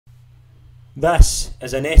This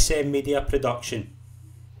is an SM Media production.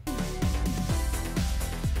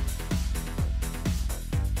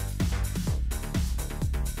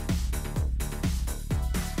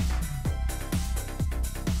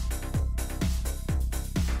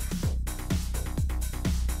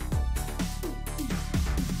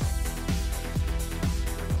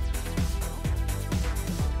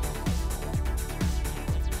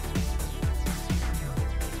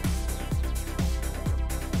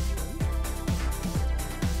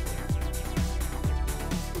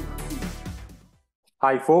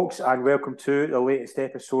 Hi folks, and welcome to the latest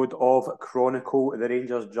episode of Chronicle, the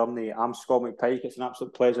Rangers Journey. I'm Scott McPike. It's an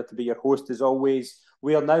absolute pleasure to be your host as always.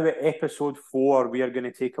 We are now at episode 4. We are going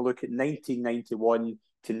to take a look at 1991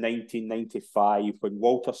 to 1995 when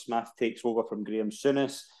Walter Smith takes over from Graham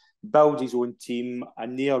Souness, builds his own team, a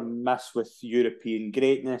near miss with European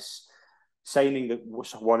greatness, signing that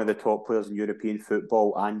was one of the top players in European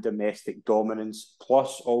football and domestic dominance.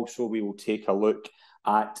 Plus, also, we will take a look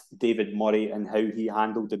at David Murray and how he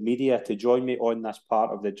handled the media. To join me on this part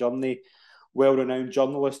of the journey, well-renowned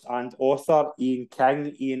journalist and author Ian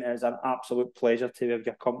King. Ian, it is an absolute pleasure to have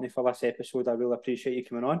your company for this episode. I really appreciate you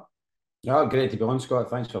coming on. Oh, great to be on, Scott.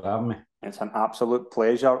 Thanks for having me. It's an absolute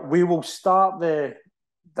pleasure. We will start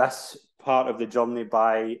this part of the journey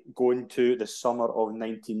by going to the summer of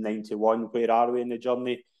 1991. Where are we in the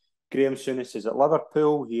journey? Graham Souness is at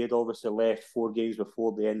Liverpool. He had obviously left 4 games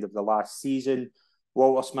before the end of the last season.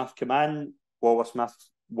 Walter Smith came in. Walter Smith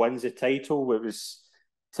wins the title. It was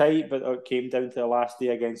tight, but it came down to the last day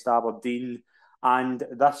against Aberdeen. And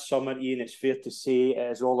this summer, Ian, it's fair to say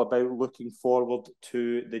it is all about looking forward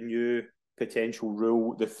to the new potential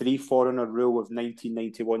rule. The 3 foreigner rule of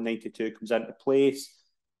 1991-92 comes into place.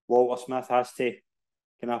 Walter Smith has to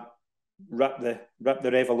kind of rip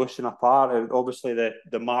the revolution apart. And obviously,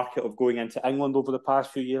 the market of going into England over the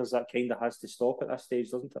past few years, that kind of has to stop at this stage,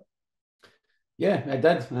 doesn't it? Yeah, it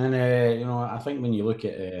did. And, I think when you look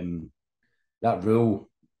at that rule,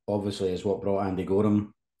 obviously, is what brought Andy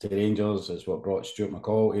Gorham to Rangers. It's what brought Stuart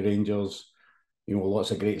McCall to Rangers. Lots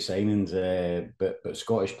of great signings, but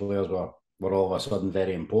Scottish players were all of a sudden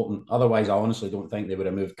very important. Otherwise, I honestly don't think they would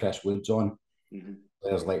have moved Chris Woods on. Mm-hmm.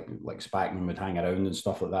 Players like Spackman would hang around and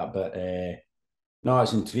stuff like that. But no,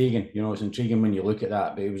 it's intriguing. It's intriguing when you look at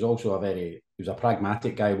that. But he was also he was a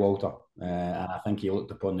pragmatic guy, Walter. And I think he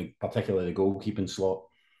looked upon particularly the goalkeeping slot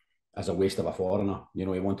as a waste of a foreigner. He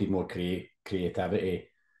wanted more creativity.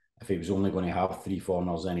 If he was only going to have 3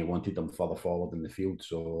 foreigners, then he wanted them further forward in the field.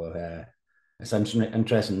 So it's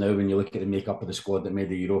interesting now when you look at the makeup of the squad that made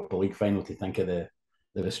the Europa League final to think of the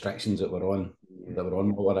restrictions that were on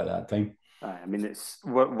Walter at that time. I mean,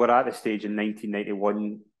 we're at the stage in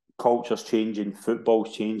 1991. Culture's changing,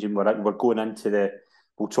 football's changing. We're going into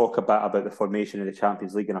we'll talk a bit about the formation of the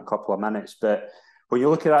Champions League in a couple of minutes. But when you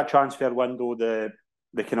look at that transfer window, the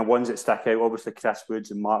kind of ones that stick out, obviously Chris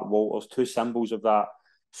Woods and Mark Walters, 2 symbols of that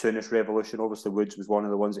Souness revolution. Obviously Woods was one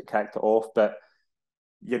of the ones that kicked it off. But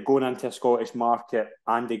you're going into a Scottish market.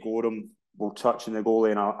 Andy Gorham will touch on the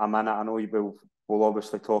goalie in a minute. I know you will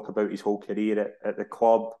obviously talk about his whole career at the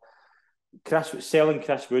club. Selling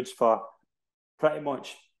Chris Woods for pretty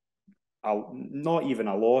much not even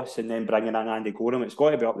a loss, and then bringing in Andy Gorham, it's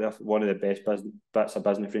got to be up there for one of the best bits of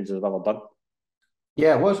business Rangers have ever done.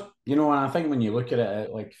 Yeah, it was. And I think when you look at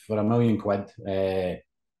it, like for £1 million,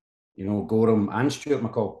 Gorham and Stuart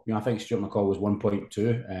McCall, I think Stuart McCall was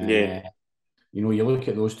 1.2. Yeah. You look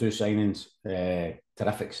at those 2 signings,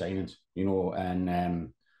 terrific signings, and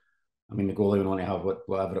I mean, the goalie would only have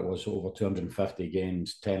whatever it was, over 250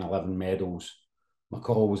 games, 10, 11 medals.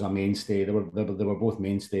 McCall was a mainstay. They were both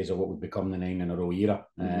mainstays of what would become the 9-in-a-row era.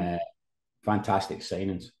 Mm-hmm. Fantastic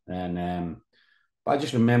signings. And but I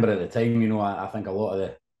just remember at the time, I think a lot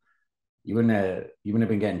of you wouldn't have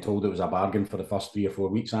been getting told it was a bargain for the first 3 or 4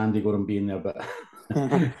 weeks, Andy Gorham being there, but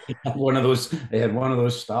he had one of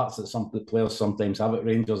those starts that the players sometimes have at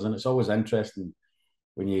Rangers, and it's always interesting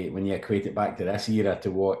when you equate it back to this era to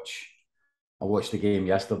watch. I watched the game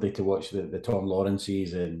yesterday to watch the Tom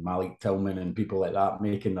Lawrences and Malik Tillman and people like that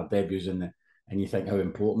making their debuts, and you think how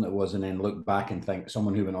important it was, and then look back and think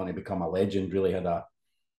someone who went on to become a legend really had an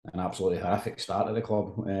absolutely horrific start at the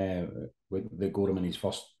club with the Gorham in his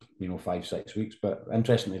first 5-6 weeks. But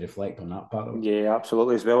interesting to reflect on that part of it. Yeah,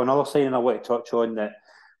 absolutely as well. Another signing I want to touch on that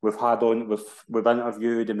we've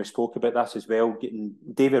interviewed and we spoke about this as well, getting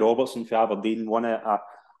David Robertson for Aberdeen, a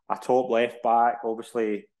top left back.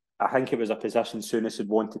 Obviously, I think it was a position Souness had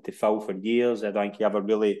wanted to fill for years. I don't think he ever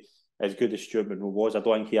really, as good as Stuart Monroe was, I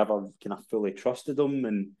don't think he ever kind of fully trusted him.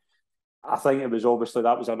 And I think it was obviously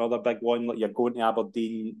that was another big one. Like, you're going to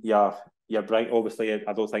Aberdeen, you're you're right. Obviously,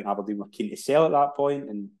 I don't think Aberdeen were keen to sell at that point,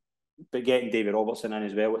 but getting David Robertson in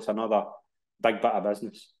as well, it's another big bit of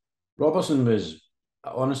business. Robertson was,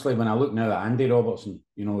 honestly, when I look now at Andy Robertson,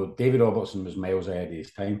 David Robertson was miles ahead of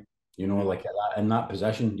his time. Like in that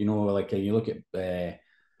position, like you look at the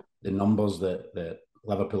numbers that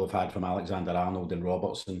Liverpool have had from Alexander Arnold and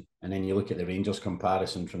Robertson, and then you look at the Rangers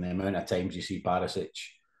comparison from the amount of times you see Barisic,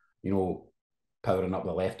 powering up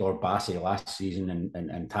the left, or Bassey last season,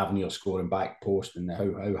 and Tavernier scoring back post, and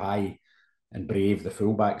how high and brave the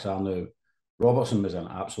fullbacks are now. Robertson was an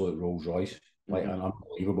absolute Rolls Royce, like an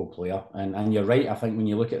unbelievable player. And you're right, I think when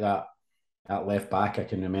you look at that left back, I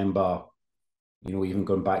can remember, even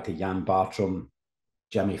going back to Jan Bartram,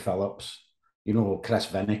 Jimmy Phillips, Chris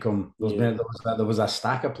Vinicum. There was a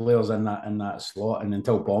stack of players in that slot, and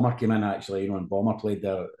until Bomber came in, actually, and Bomber played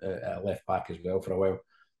there at left back as well for a while,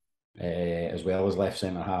 as well as left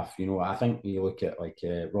centre half. I think you look at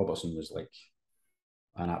Robertson was like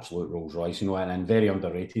an absolute Rolls Royce, and very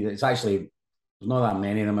underrated. It's actually, there's not that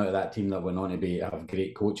many of them out of that team that went on to have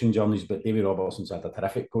great coaching journeys, but David Robertson's had a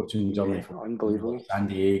terrific coaching journey. Unbelievable. San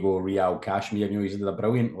Diego, Real, Kashmir. He's had a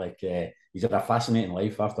brilliant, he's had a fascinating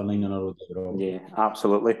life after 9 in a row. Yeah,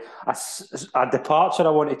 absolutely. A departure I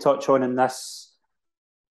want to touch on in this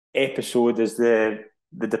episode is the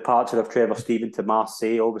departure of Trevor Steven to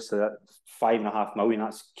Marseille. Obviously, that $5.5 million,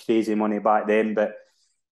 that's crazy money back then, but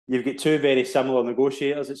you've got two very similar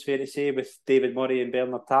negotiators, it's fair to say, with David Murray and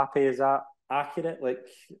Bernard Tapie. Is that accurate? Like,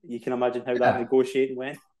 you can imagine how that negotiating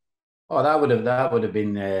went. Oh, that would have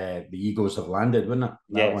been the egos have landed, wouldn't it?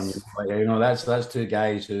 Yes. That's two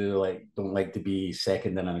guys who don't like to be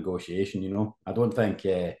second in a negotiation. I don't think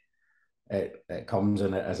it comes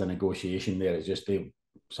in as a negotiation there. It's just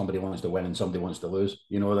somebody wants to win and somebody wants to lose.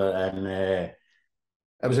 It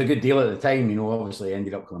was a good deal at the time. Obviously he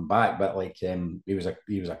ended up coming back, but he was a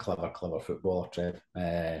clever footballer, Trev.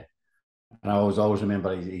 And I always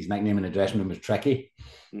remember his nickname in the dressing room was Tricky.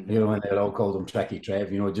 And they all called him Tricky Trev,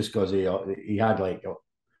 just because he had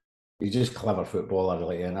he's just clever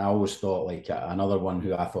footballer. And I always thought another one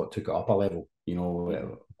who I thought took it up a level,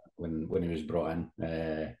 when he was brought in.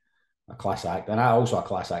 A class act. And also a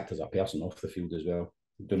class act as a person off the field as well.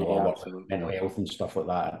 Doing a lot of work with mental health and stuff like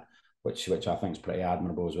that, which I think is pretty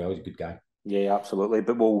admirable as well. He's a good guy. Yeah, absolutely.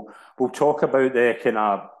 But we'll talk about the kind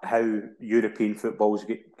of how European football is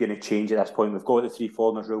going to change at this point. We've got the 3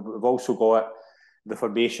 foreigners rule, but we've also got the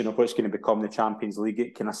formation of what's going to become the Champions League.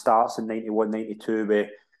 It kind of starts in 91-92 where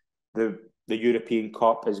the European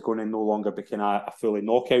Cup is going to no longer be kind of a fully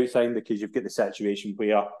knockout thing, because you've got the situation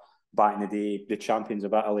where back in the day the champions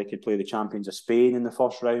of Italy could play the champions of Spain in the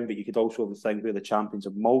first round, but you could also have the thing where the champions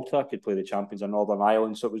of Malta could play the champions of Northern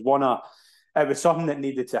Ireland. So it was something that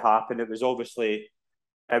needed to happen. It was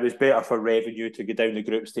better for revenue to go down the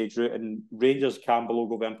group stage route, and Rangers, Campbell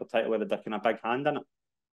Ogle in particular, had a kind of big hand in it.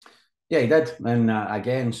 Yeah, he did. And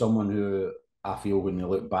again, someone who I feel when you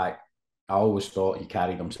look back, I always thought he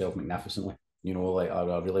carried himself magnificently.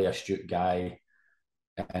 A really astute guy.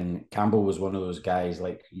 And Campbell was one of those guys,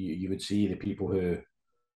 you would see the people who,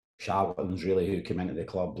 charlatans really, who came into the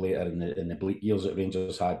club later in the bleak years that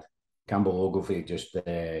Rangers had. Campbell Ogilvie just,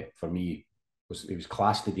 for me, he was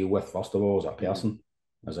class to deal with, first of all, as a person,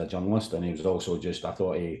 as a journalist, and he was also just, I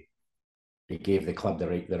thought he gave the club the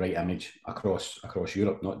right image across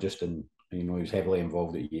Europe, not just in, he was heavily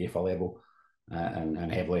involved at UEFA level,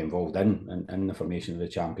 and heavily involved in the formation of the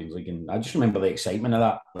Champions League. And I just remember the excitement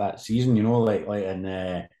of that season,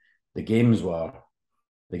 and the games were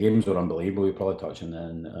unbelievable. We probably touched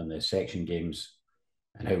on the section games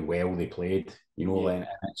and how well they played, and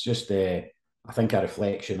it's just I think a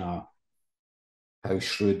reflection of how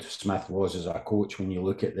shrewd Smith was as a coach. When you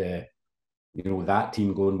look at that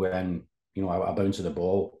team going within a bounce of the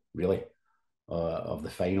ball really of the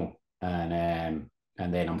final, and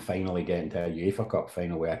then I'm finally getting to a UEFA Cup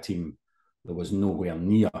final where a team that was nowhere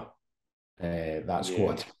near that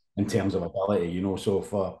squad in terms of ability,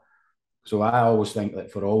 so I always think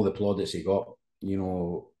that for all the plaudits he got,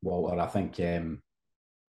 Walter, I think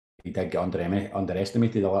he did get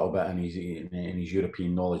underestimated a little bit in his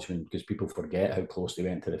European knowledge, because people forget how close they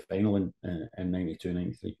went to the final in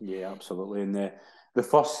 92-93. Yeah, absolutely. And the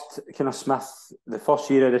first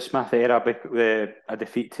year of the Smith era, a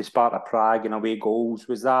defeat to Sparta Prague and away goals,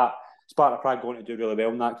 was that Sparta Prague going to do really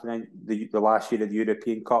well in that the last year of the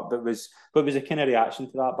European Cup? But was a kind of reaction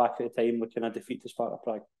to that back at the time, with kind of defeat to Sparta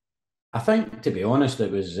Prague? I think, to be honest,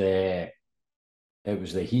 it was the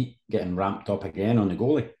heat getting ramped up again on the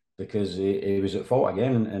goalie, because he was at fault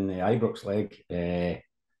again in the Ibrox leg,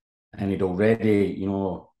 and he'd already,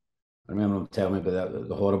 remember him telling me about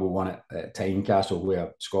the horrible one at Tynecastle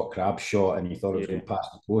where Scott Crabbe shot and he thought it was going past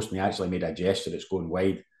the post, and he actually made a gesture that's going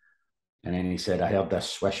wide. And then he said, I heard this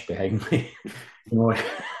swish behind me, you know,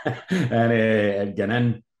 and it gone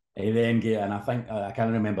in. He then get, and I think I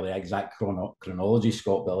can't remember the exact chronology,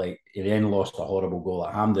 Scott, but like he then lost a horrible goal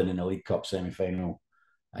at Hampden in the League Cup semi-final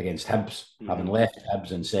against Hibs, having left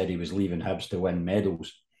Hibs and said he was leaving Hibs to win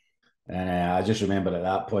medals. And I just remember at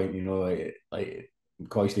that point, you know, like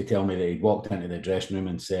Coisty tell me that he walked into the dressing room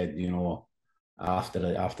and said, you know, after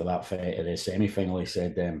that fight at the semi-final, he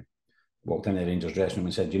said, walked into the Rangers dressing room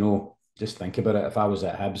and said, you know, just think about it. If I was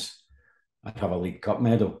at Hibs, I'd have a League Cup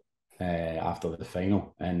medal after the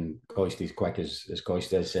final. And Coisty's quick as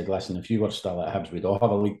Coisty has said, listen, if you were still at Hibs, we'd all have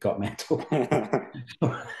a League Cup medal.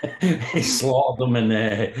 He slaughtered them,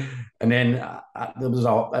 and then it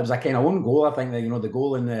was a kind of own goal. I think that, you know, the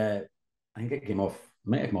goal in the, I think it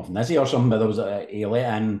might have come off Nizzy or something, but there was he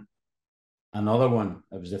let in another one.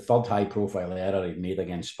 It was the third high profile error he'd made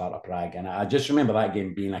against Sparta Prague, and I just remember that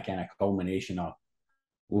game being a kind of culmination of,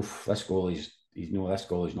 oof, this goalie's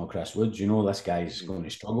not Chris Woods. You know, this guy's going to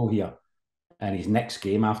struggle here. And his next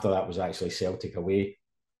game after that was actually Celtic away.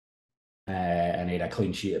 And he had a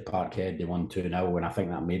clean sheet at Parkhead. They won 2-0, and I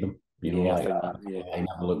think that made them. You know, I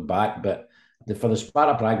never look back. But for the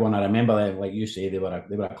Sparta Prague one, I remember them, like you say, they were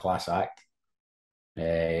a class act. But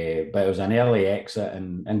it was an early exit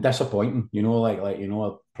and disappointing. You know, like you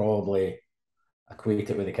know, probably equate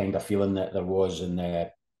it with the kind of feeling that there was in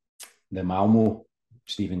the Malmo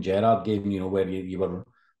Steven Gerrard game, you know, where you were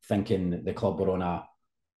thinking that the club were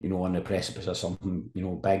on the precipice of something, you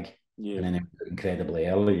know, big, and then incredibly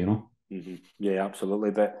early, you know. Yeah,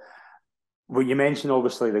 absolutely. But what you mentioned,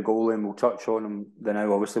 obviously, the goal, and we'll touch on him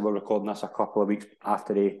now. Obviously, we're recording this a couple of weeks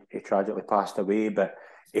after he tragically passed away, but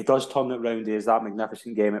he does turn it round. He has that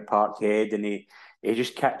magnificent game at Parkhead, and he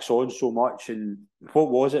just kicks on so much. And what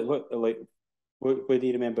was it? What do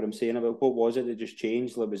you remember him saying about what was it that just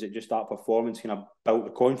changed? Like, was it just that performance kind of built the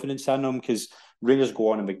confidence in him? Because Rangers go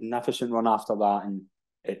on a magnificent run after that, and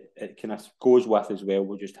it kind of goes with as well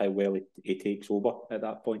with just how well he takes over at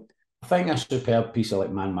that point. I think a superb piece of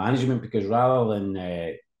like man management, because rather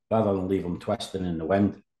than leave him twisting in the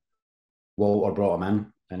wind, Walter brought him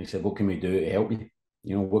in and he said, "What can we do to help you?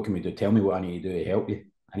 You know, what can we do? Tell me what I need to do to help you.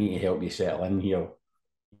 I need to help you settle in here.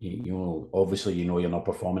 You know, obviously, you know, you're not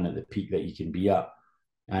performing at the peak that you can be at."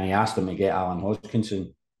 And he asked him to get Alan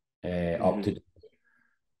Hodgkinson up to,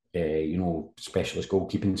 you know, specialist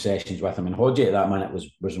goalkeeping sessions with him. And Hodgie at that minute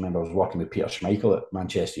was working with Peter Schmeichel at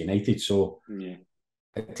Manchester United. So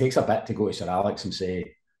it takes a bit to go to Sir Alex and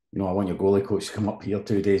say, you know, I want your goalie coach to come up here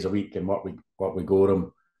 2 days a week and work with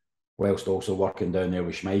Gorham, whilst also working down there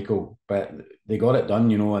with Schmeichel. But they got it done,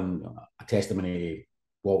 you know, and a testimony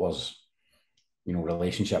what was, you know,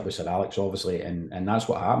 relationship with Sir Alex, obviously, and that's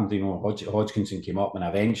what happened. You know, Hodgkinson came up, and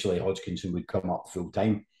eventually Hodgkinson would come up full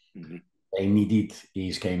time. He needed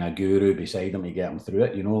his kind of guru beside him to get him through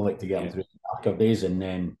it, you know, like to get him through the darker days, and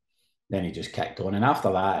then he just kicked on. And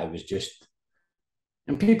after that, it was just,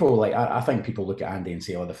 and people like I think people look at Andy and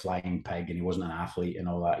say, "Oh, the flying pig," and he wasn't an athlete and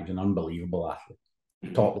all that. He was an unbelievable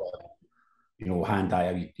athlete, top level. You know,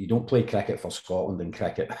 hand-eye. You don't play cricket for Scotland and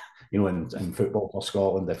cricket, you know, and football for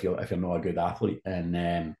Scotland if you're not a good athlete.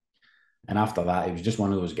 And after that, he was just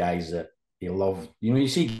one of those guys that he loved. You know, you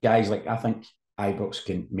see guys like, I think Ibrox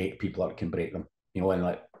can make people or can break them. You know, and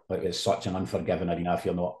like it's such an unforgiving arena if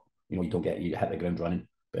you're not, you know, you hit the ground running.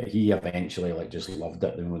 But he eventually like just loved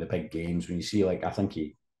it. You know, the big games when you see like I think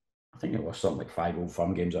it was something like 5 Old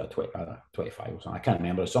Firm games out of 25 or something. I can't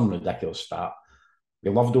remember. Some ridiculous stat. He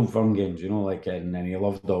loved Old Firm games, you know, like, and then he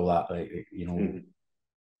loved all that, like, you know,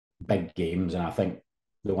 big games. And I think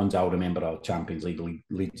the ones I'll remember are Champions League,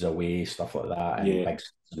 Leeds away, stuff like that, and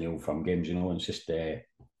big Old Firm games, you know. And it's just, I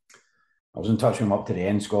was in touch with him up to the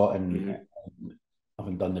end, Scott, and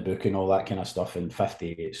having done the book and all that kind of stuff. In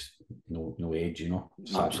 50, it's no age, you know.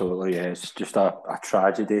 Absolutely, yeah. It's just a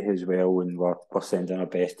tragedy as well, and we're sending our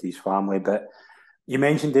best to his family. But you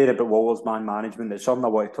mentioned there about Waller's man management. That's something I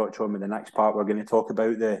want to touch on with the next part. We're going to talk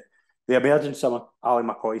about the emergence of Ali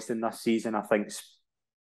McCoyston this season. I think it's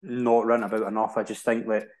not written about enough. I just think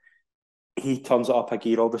that he turns it up a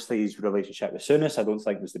gear. Obviously, his relationship with Souness, I don't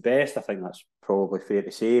think was the best. I think that's probably fair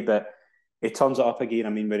to say, but he turns it up again. I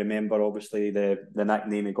mean, we remember obviously the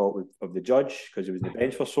nickname he got of the judge because he was on the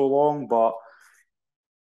bench for so long. But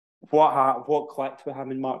what clicked with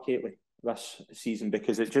him and Mark Gately this season?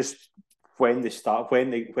 Because it just when they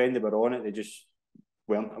were on it, they just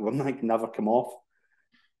weren't like never come off.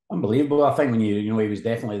 Unbelievable. I think when you know he was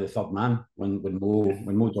definitely the third man when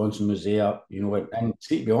Mo Johnson was there. You know, and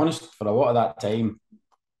see, to be honest, for a lot of that time,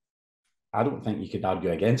 I don't think you could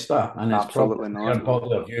argue against that. And it's absolutely probably not. an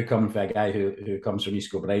unpopular view coming from a guy who comes from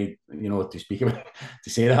East Kilbride, to speak about, to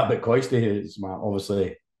say that about Coisty, who's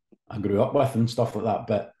obviously I grew up with and stuff like that.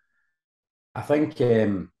 But I think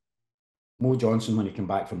Mo Johnson, when he came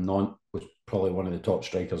back from Nantes, was probably one of the top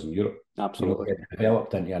strikers in Europe. Absolutely. He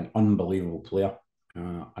developed into an unbelievable player.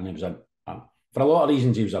 And he was for a lot of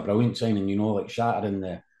reasons, he was a brilliant signing, like shattering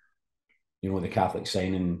the Catholic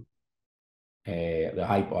signing, the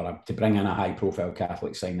hype, or to bring in a high profile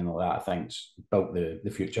Catholic signing like that, I think built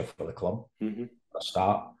the future for the club for a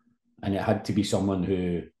start. And it had to be someone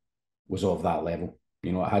who was of that level.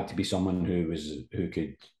 It had to be someone who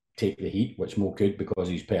could take the heat, which Mo could because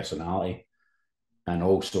of his personality, and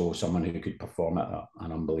also someone who could perform at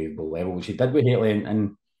an unbelievable level, which he did with Haley.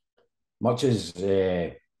 And much as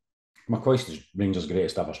McCoist is Rangers'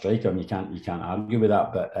 greatest ever striker, and you can't argue with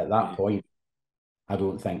that. But at that point, I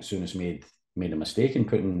don't think Souness made a mistake in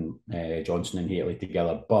putting Johnson and Haley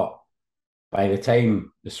together. But by the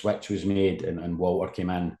time the switch was made and Walter came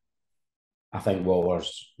in, I think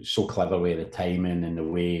Walter's so clever with the timing and the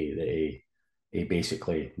way that he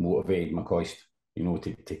basically motivated McCoist,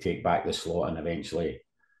 to take back the slot, and eventually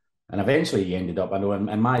he ended up. I know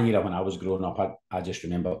in my era when I was growing up, I just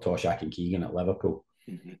remember Toshak and Keegan at Liverpool,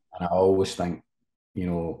 and I always think,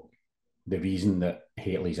 the reason that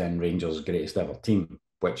Haley's in Rangers' greatest ever team,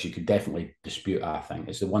 which you could definitely dispute, I think,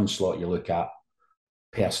 it's the one slot you look at.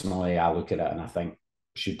 Personally, I look at it and I think,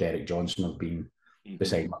 should Derek Johnson have been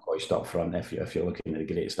beside McCoist up front? If you're looking at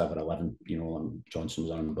the greatest ever 11, Johnson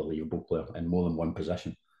was an unbelievable player in more than one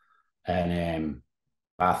position. And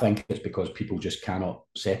I think it's because people just cannot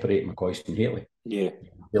separate McCoist and Haley. Yeah,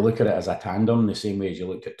 they look at it as a tandem the same way as you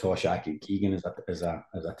look at Toshak and Keegan as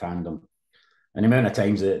a tandem. And the amount of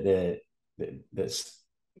times that's,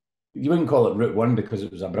 you wouldn't call it route one because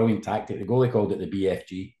it was a brilliant tactic. The goalie called it the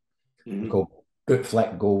BFG, called boot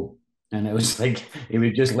flick goal, and it was like he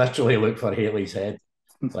would just literally look for Haley's head,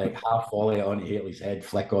 like half volley onto Haley's head,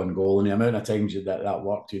 flick on goal. And the amount of times that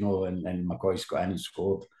worked, and McCoist got in and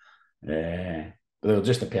scored. They were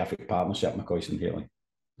just a perfect partnership, McCoist and Haley.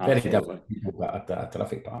 Very different people, but a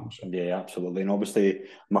terrific partnership. Yeah, absolutely. And obviously,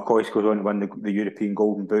 McCoist goes on to win the European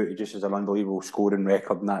Golden Boot. He just has an unbelievable scoring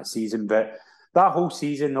record in that season. But that whole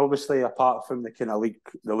season, obviously, apart from the kind of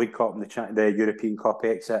League Cup and the European Cup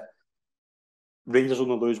exit, Rangers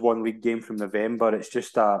only lose one league game from November. It's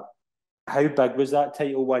just how big was that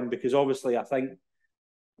title win? Because obviously, I think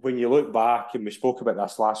when you look back, and we spoke about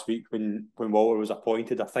this last week when Walter was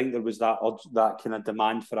appointed, I think there was that kind of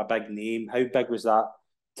demand for a big name. How big was that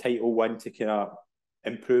title win to kind of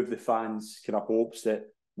improve the fans' kind of hopes that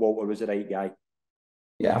Walter was the right guy?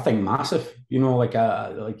 Yeah, I think massive. Like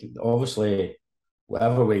obviously,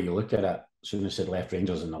 whatever way you look at it, Souness had left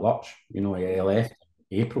Rangers in the lurch. He left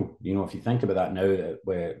April. If you think about that now,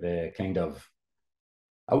 where the kind of,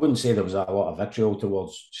 I wouldn't say there was a lot of vitriol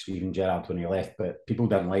towards Steven Gerrard when he left, but people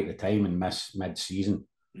didn't like the time and miss mid-season.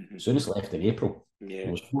 Souness left in April. Yeah.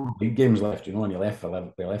 There was 4 league games left, and he left for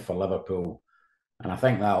Liverpool. And I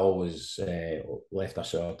think that always left a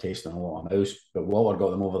sort of taste in a lot of mouths. But Walter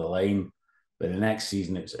got them over the line. But the next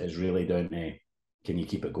season, it's really down to, can you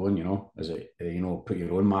keep it going? Is it, put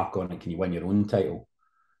your own mark on it? Can you win your own title?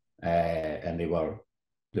 And they were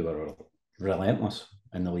relentless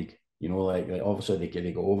in the league. Like obviously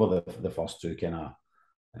they go over the first two kind of,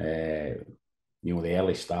 the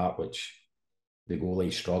early start, which the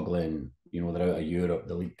goalie's struggling. They're out of Europe,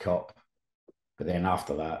 the League Cup. But then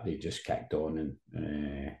after that, they just kicked on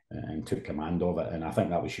and took command of it. And I think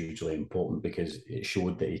that was hugely important because it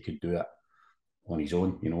showed that he could do it on his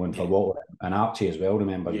own, and for Walter and Archie as well,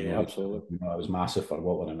 remember, absolutely. It was massive for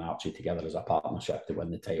Walter and Archie together as a partnership to win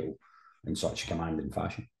the title in such commanding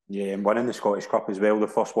fashion. Yeah, and winning the Scottish Cup as well, the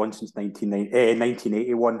first one since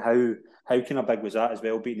 1981. How kind of big was that as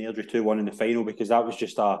well, beating Airdrie 2-1 in the final, because that was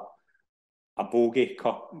just a bogey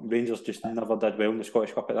cup. Rangers just never did well in the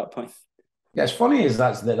Scottish Cup at that point. Yeah, it's funny is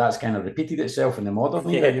that's kind of repeated itself in the modern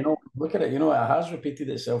era. Look at it, it has repeated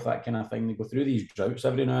itself, that kind of thing. They go through these droughts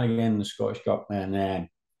every now and again in the Scottish Cup, and I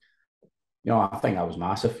think that was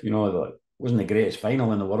massive. It wasn't the greatest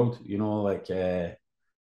final in the world.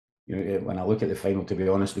 When I look at the final, to be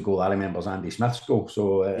honest, the goal I remember is Andy Smith's goal.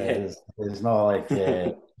 So it's not like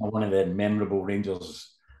one of the memorable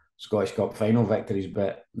Rangers Scottish Cup final victories.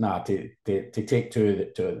 But to take two of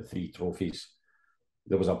the 3 trophies,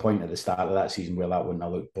 there was a point at the start of that season where that wouldn't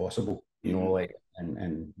have looked possible,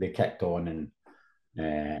 and they kicked on,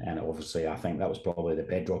 and obviously I think that was probably the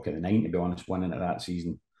bedrock of the 9, to be honest, winning at that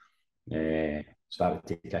season. Started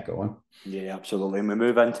to kick it on. Yeah, absolutely. And we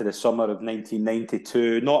move into the summer of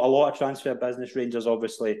 1992. Not a lot of transfer business. Rangers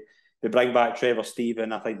obviously they bring back Trevor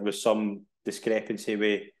Steven. I think there was some discrepancy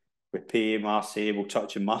with Pay Marseille. We'll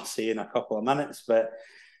touch on Marseille in a couple of minutes, but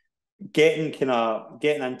getting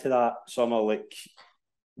into that summer, like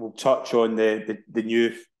we'll touch on the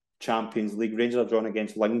new Champions League. Rangers are drawn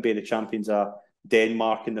against Lyngby, the champions are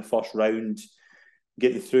Denmark in the first round.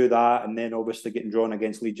 Getting through that, and then obviously getting drawn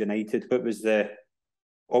against Leeds United.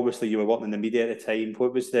 Obviously you were working in the media at the time.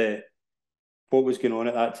 What was going on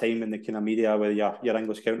at that time in the kind of media with your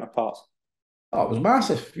English counterparts? Oh, it was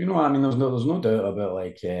massive. You know, I mean, there's no doubt about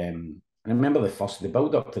like. I remember the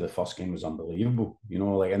build up to the first game was unbelievable. You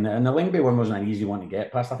know, like and the Lyngby one wasn't an easy one to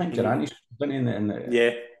get past. I think Gerrard went in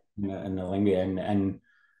the Lyngby, and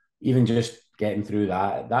even just getting through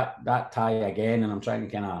that tie again. And I'm trying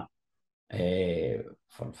to kind of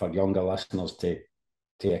for younger listeners to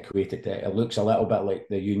equate it to. It looks a little bit like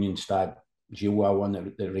the Union Stade Gillois one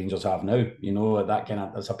that the Rangers have now. You know, that kind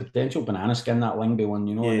of there's a potential banana skin, that Lyngby one.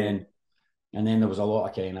 You know, and then there was a lot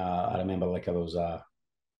of kind of I remember like there was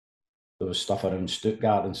stuff around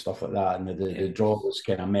Stuttgart and stuff like that, and the draw was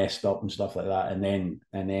kind of messed up and stuff like that, and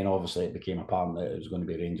then obviously it became apparent that it was going to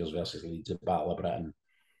be Rangers versus Leeds at Battle of Britain,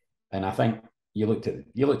 and I think you looked at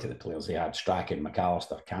the players they had: Strachan,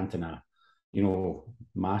 McAllister, Cantona, you know,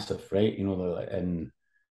 massive, right? You know, and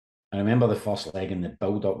I remember the first leg and the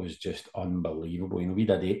build up was just unbelievable. You know, we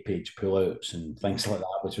did 8-page pullouts and things like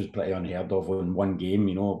that, which was pretty unheard of in one game.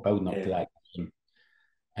 You know, building up to that game.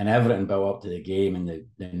 And everything built up to the game, and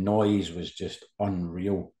the noise was just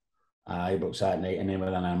unreal. Ibrox that night, and then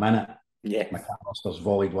within a minute, McAllister's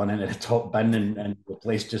volleyed one into the top bin and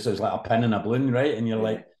replaced just as like a pin in a balloon, right? And you're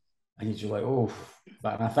like, oh,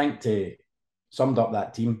 but I think to summed up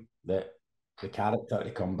that team, that the character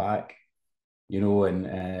to come back, you know,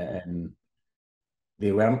 and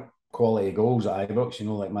they weren't quality goals at Ibrox, you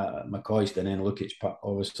know, like McCoist and then Lukic,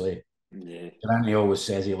 obviously. Durante always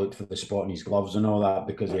says he looked for the spot in his gloves and all that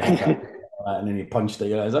because he had that, and then he punched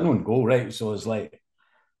it. It's an own goal, right? So it's like,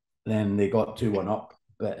 then they got 2-1 up.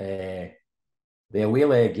 But the away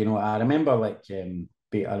leg, you know, I remember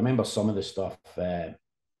some of the stuff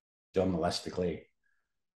journalistically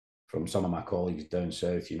from some of my colleagues down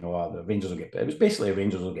south. You know, the Rangers will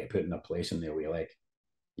get put in a place in the away leg.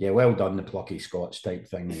 Yeah, well done, the plucky Scots type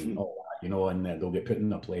thing and all that, you know, and they'll get put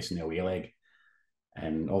in a place in the away leg.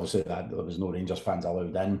 And obviously there was no Rangers fans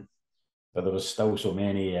allowed in, but there was still so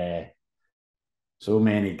many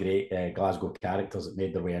great Glasgow characters that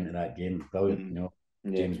made their way into that game. Brilliant, you know,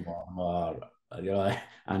 James Mortimer, you know,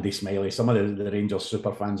 Andy Smiley, some of the Rangers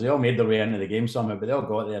super fans, they all made their way into the game somehow, but they all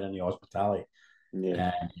got there in the hospitality.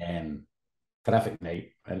 And terrific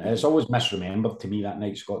night, and it's always misremembered to me that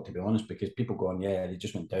night, Scott, to be honest, because people going, they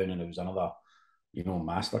just went down and it was another, you know,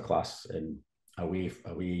 masterclass in away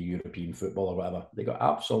European football or whatever. They got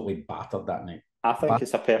absolutely battered that night. I think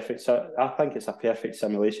it's a perfect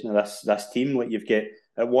simulation of this team. Like you've got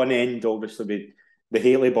at one end, obviously, with the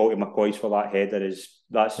Haley ball to McCoy's for that header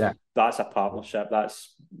that's a partnership.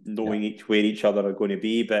 That's knowing where each other are going to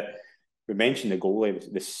be. But we mentioned the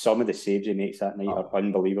goalie. Some of the saves he makes that night are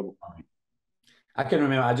unbelievable. I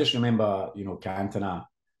just remember, you know, Cantona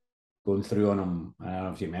going through on him. I don't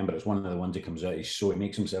know if you remember, it's one of the ones that comes out. He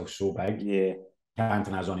makes himself so big. Yeah.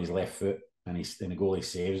 Cantona's on his left foot, and the goalie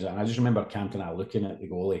saves it. And I just remember Cantona looking at the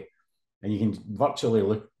goalie, and you can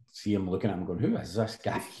virtually see him looking at him, going, "Who is this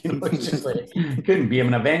guy?" You know, it's just like it couldn't be him.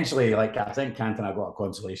 And eventually, like I think Cantona got a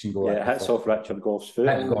consolation goal. Yeah, hits off Richard Goff's foot.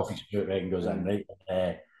 Hits off his foot, right, and goes in,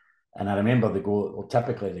 right. And I remember the goal. Well,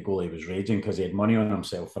 typically the goalie was raging because he had money on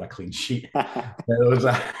himself for a clean sheet. there was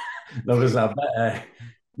a bit,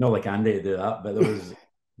 not like Andy to do that, but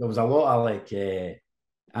there was a lot of like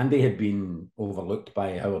Andy had been overlooked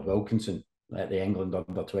by Howard Wilkinson at the England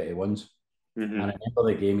under 21s, and I remember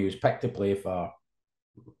the game he was picked to play for.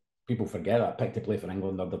 People forget that picked to play for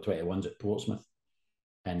England under 21s at Portsmouth,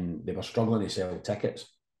 and they were struggling to sell tickets.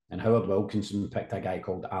 And Howard Wilkinson picked a guy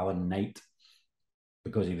called Alan Knight,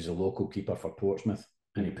 because he was a local keeper for Portsmouth,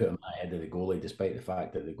 and he put him ahead of the goalie, despite the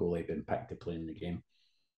fact that the goalie had been picked to play in the game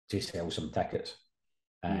to sell some tickets.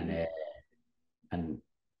 And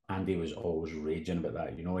Andy was always raging about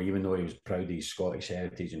that, you know, even though he was proud of his Scottish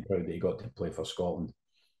heritage and proud that he got to play for Scotland.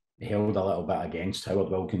 He held a little bit against Howard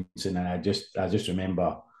Wilkinson, and I just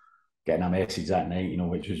remember getting a message that night, you know,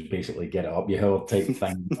 which was basically "get it up, you Howard" type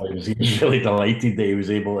thing. He was really delighted that he was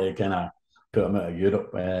able to kind of put him out of Europe.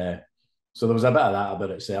 So there was a bit of that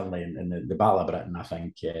about it, certainly. And the Battle of Britain, I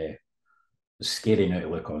think, was scary now to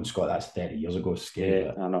look on. Scott, that's 30 years ago. Scary.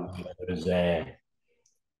 Yeah, I know.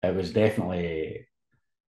 It was definitely.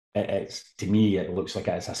 It's to me, it looks like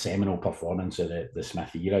it's a seminal performance of the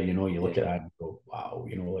Smith era. You know, you look at that and go, wow,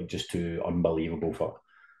 you know, like just too unbelievable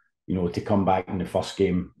to come back in the first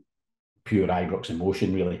game, pure Ibrox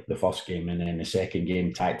emotion, really, the first game, and then the second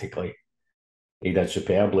game, tactically, he did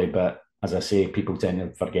superbly. But as I say, people tend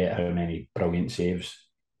to forget how many brilliant saves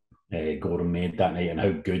Gorham made that night and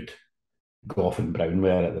how good Goff and Brown were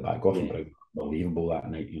at the back. Goff and Brown were unbelievable that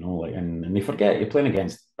night, and they forget you're playing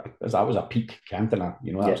against, that was a peak Cantona,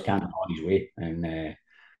 that was Cantona on his way, and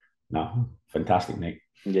no, fantastic night.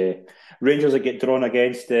 Yeah, Rangers that get drawn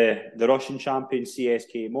against the Russian champions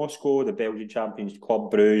CSK Moscow, the Belgian champions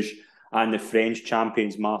Club Bruges, and the French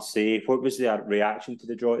champions Marseille. What was their reaction to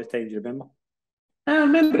the draw at the time? Do you remember? I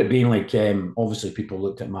remember it being like, obviously people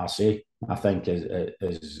looked at Marseille, I think,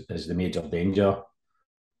 as the major danger.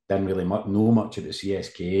 Didn't really know much about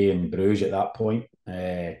CSK and Bruges at that point.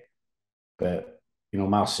 But,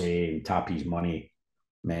 Marseille and Tapi's money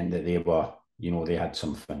meant that they were, they had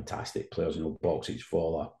some fantastic players, Boxic,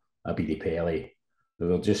 Fowler, Abidi Pele. They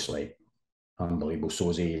were just like unbelievable.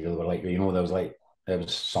 Soze, they were like, there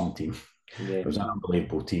was some team. Yeah. It was an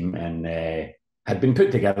unbelievable team, and had been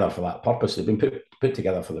put together for that purpose. They'd been put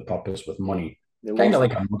together for the purpose with money. Kind of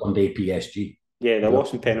like a modern day PSG. Yeah, they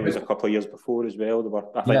lost in penalties a couple of years before as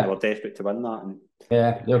well. I think they were desperate to win that.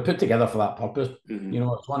 Yeah, they were put together for that purpose.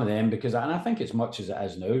 It's one of them, because, and I think it's much as it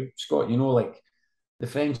is now, Scott, like the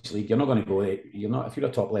French league, you're not going to go, if you're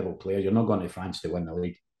a top level player, you're not going to France to win the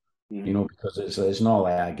league, because it's not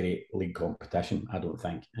like a great league competition, I don't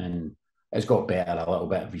think. And it's got better a little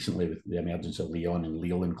bit recently with the emergence of Lyon and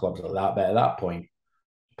Lille and clubs like that. But at that point,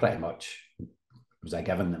 pretty much it was a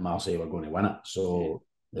given that Marseille were going to win it. So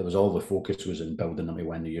there was all the focus was in building them to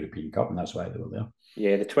win the European Cup, and that's why they were there.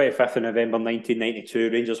 Yeah, the 25th of November 1992,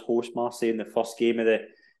 Rangers host Marseille in the first game of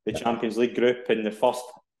the Champions League group. In the first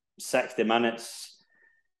 60 minutes,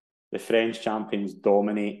 the French champions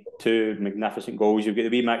dominate. 2 magnificent goals. You've got the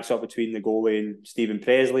wee mix up between the goalie and Stephen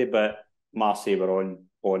Presley, but Marseille were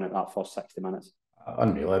on at that first 60 minutes.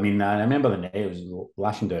 Unreal. I mean, I remember the night, it was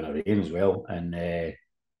lashing down a rain as well, and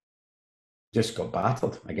just got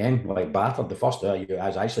battered again, battered. The first hour, I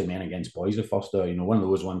was actually men against boys the first hour, one of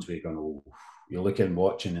those ones where you're going, you're looking,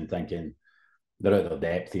 watching and thinking, they're out of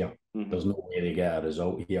their depth here. There's no way they get a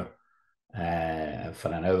result here for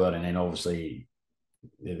an hour. And then obviously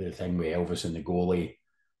the thing with Elvis and the goalie,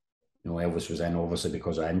 Elvis was in obviously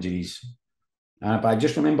because of injuries. But I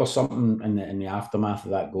just remember something in the aftermath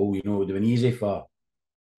of that goal, it would have been easy for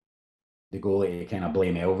the goalie to kind of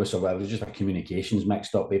blame Elvis or whatever. It was just a communications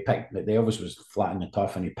mixed up. The Elvis was flat in the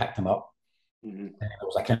turf and he picked him up. And it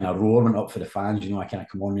was a kind of roar went up for the fans, I kind of,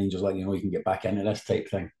 come on Rangers, you can get back into this type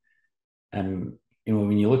thing. And,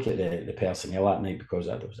 when you look at the personnel that night, because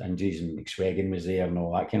there was injuries and McSwegen was there and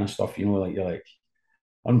all that kind of stuff, you're like,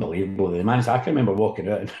 unbelievable. The man, I can remember walking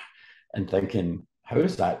out and thinking, how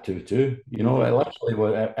is that 2-2? It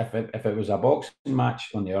literally, if it was a boxing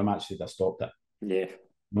match on the hour match, they'd have stopped it. Yeah.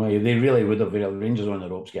 No, they really would have. Rangers on the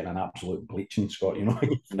ropes getting an absolute bleaching, Scott.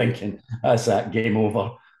 Thinking that's that, game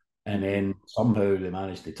over, and then somehow they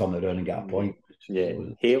managed to turn it around and get a point. Yeah,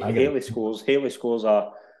 Haley scores. Haley scores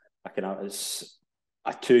it's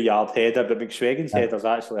a 2-yard header, but McSwegen's header is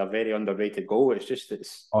actually a very underrated goal. It's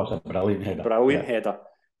a brilliant header. Brilliant header.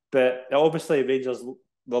 But obviously Rangers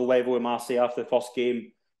were level with Marseille after the first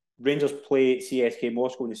game. Rangers play CSK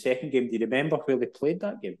Moscow in the second game. Do you remember where they played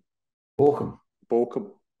that game? Bochum,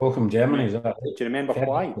 Germany. Is that right? Do you remember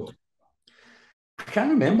why? I can't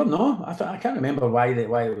remember. No, I can't remember why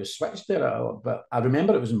it was switched there. But I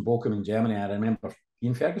remember it was in Bochum in Germany. I remember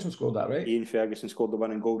Ian Ferguson scored that, right? Ian Ferguson scored the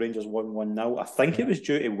winning goal. Rangers won 1-0. I think it was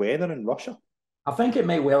due to weather in Russia. I think it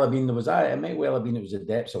might well have been. It was the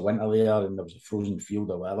depths of winter there, and there was a frozen field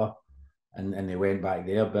or whatever, and they went back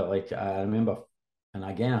there. But I remember, and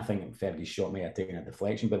again, I think Fergie's shot may have taken a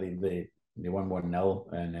deflection, but they won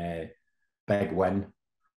 1-0 and big win.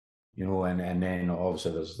 And then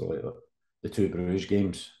obviously there's the 2 Bruges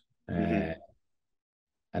games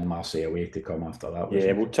and Marseille away to come after that.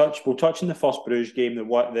 Yeah, we'll touch on the first Bruges game, the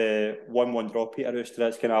 1-1 draw. Peter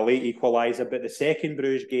Ooster's kind of late equaliser, but the second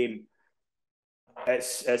Bruges game,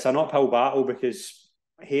 it's an uphill battle because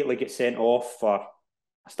Haley gets sent off for.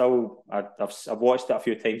 I've watched it a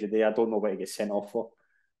few times a day. I don't know what he gets sent off for.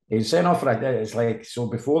 He's sent off for it's like, so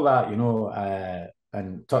before that,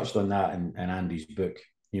 and touched on that in Andy's book.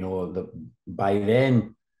 By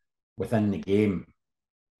then, within the game,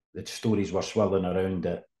 the stories were swirling around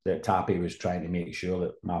that Tapi was trying to make sure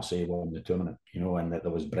that Marseille won the tournament, and that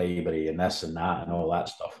there was bribery and this and that and all that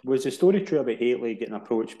stuff. Was the story true about Haley getting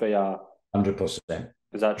approached by a 100%?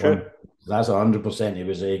 Is that true? That's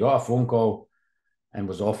 100%. He got a phone call and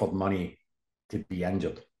was offered money to be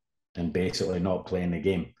injured and basically not playing the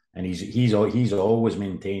game. And he's always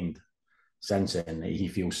maintained since then that he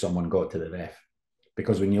feels someone got to the ref.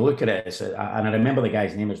 Because when you look at it, and I remember the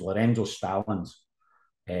guy's name is Lorenzo Stallings,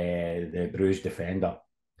 the Bruges defender.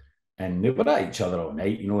 And they were at each other all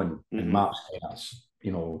night, and Mark's kind of,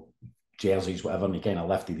 jerseys, whatever, and he kind of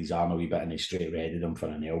lifted his arm a wee bit and he straight readied him for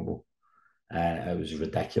an elbow. It was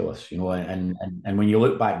ridiculous, and when you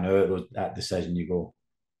look back now at that decision, you go,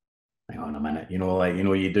 hang on a minute,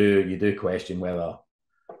 you do question whether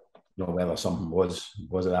something was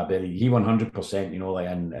it that bad. He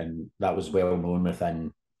 100%, and that was well known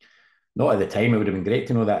within. Not at the time. It would have been great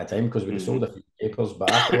to know that at the time because we'd have sold a few papers.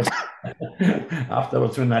 But afterwards,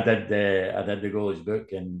 when I did the goalie's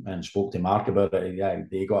book and spoke to Mark about it, yeah,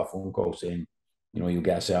 they got a phone call saying, you'll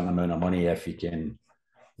get a certain amount of money if you can,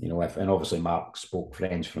 and obviously Mark spoke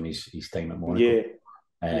French from his time at Monaco.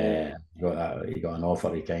 He got an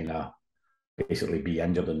offer to kind of basically be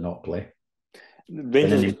injured and not play.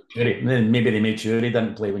 Rangers, maybe they made sure he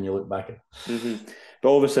didn't play when you look back at it.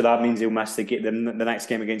 But obviously that means he'll miss the next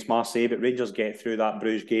game against Marseille. But Rangers get through that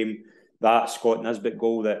Bruges game, that Scott Nisbet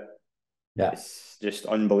goal, it's just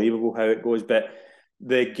unbelievable how it goes. But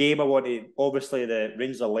the game obviously the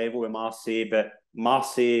Rangers are level with Marseille, but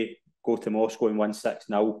Marseille go to Moscow and win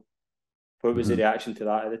 6-0. What was the reaction to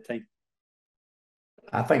that at the time?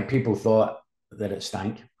 I think people thought that it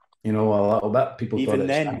stank. A little bit. People even thought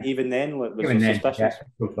then, was it suspicious? Yeah,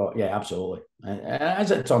 people thought, yeah, absolutely. And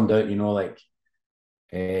as it turned out,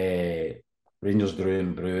 Rangers drew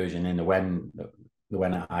in Bruges, and then the win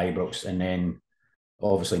at Ibrox, and then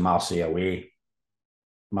obviously Marseille away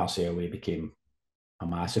became a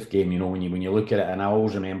massive game. When you look at it, and I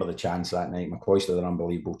always remember the chance that night. McCoy had an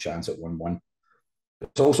unbelievable chance at 1-1.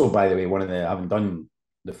 It's also, by the way, having done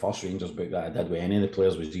the first Rangers book that I did with any of the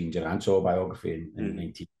players was Steven Gerrard's autobiography in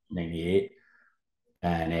 1998,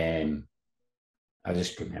 and I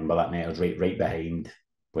just remember that night. I was right behind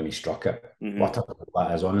when he struck it. What a goal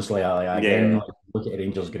that is, honestly. Look at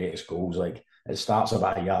Rangers' greatest goals. Like, it starts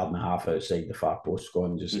about a yard and a half outside the far post,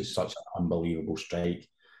 it's such an unbelievable strike.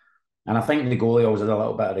 And I think the goalie always had a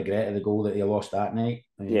little bit of regret of the goal that he lost that night.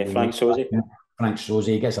 Yeah, Frank Sozzi. Frank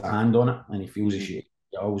Sozzi gets a hand on it and he feels he should.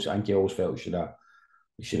 I think he always felt he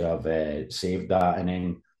should have saved that. And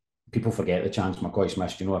then people forget the chance McCoy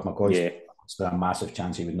missed. If McCoy had a massive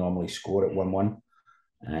chance, he would normally score at 1-1.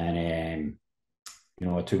 And a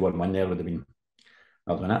 2-1 win there would have been,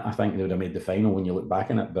 I think they would have made the final when you look back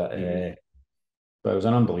on it. But it was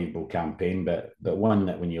an unbelievable campaign. But one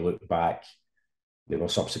that when you look back, they were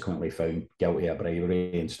subsequently found guilty of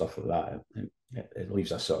bribery and stuff like that. It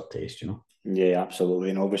leaves a sort of taste, Yeah,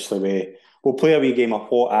 absolutely. And obviously we'll play a wee game of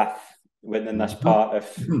what if within this part.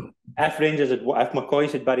 If Rangers if McCoy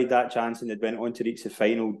had buried that chance and they'd went on to reach the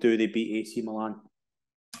final, do they beat AC Milan?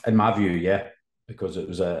 In my view, yeah, because it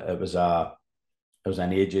was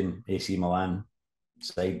an aging AC Milan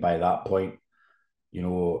side by that point.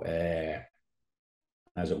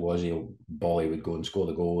 As it was, Bolly would go and score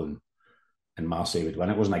the goal and Marseille would win.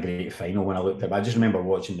 It wasn't a great final when I looked at it, but I just remember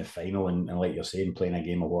watching the final and like you're saying, playing a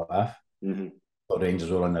game of what if. But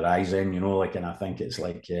Rangers were on the rise then, and I think it's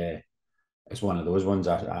like it's one of those ones.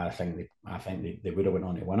 I think they would have went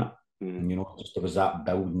on to win it. And just there was that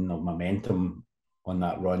building of momentum on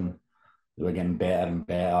that run. They were getting better and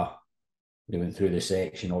better. They went through the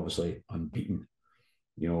section, obviously unbeaten.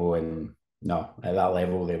 And no, at that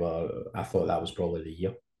level they were. I thought that was probably the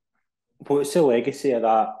year. What's the legacy of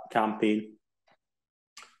that campaign?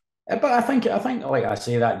 But I think, like I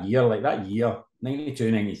say, that year,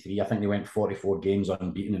 92, 93, I think they went 44 games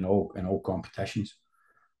unbeaten in all competitions.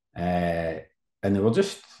 And they were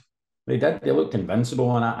they looked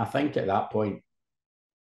invincible. And I think at that point,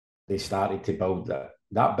 they started to build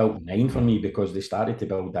that built 9 for me because they started to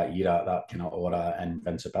build that era, that kind of aura and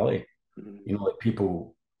invincibility. Like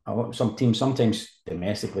people, some teams, sometimes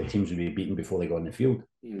domestically, teams would be beaten before they got on the field.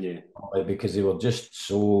 Yeah. Because they were just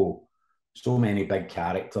so many big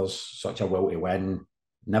characters, such a will to win,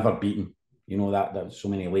 never beaten. That so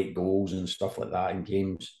many late goals and stuff like that in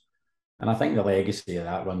games. And I think the legacy of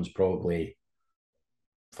that run's probably,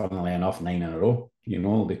 funnily enough, 9 in a row.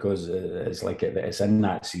 Because it's like it's in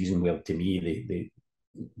that season where, to me,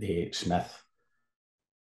 the Smith.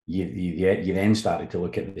 You then started to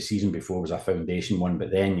look at the season before was a foundation one,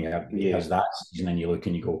 but then has that season and you look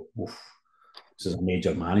and you go, oof, this is a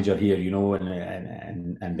major manager here,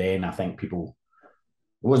 and then I think people,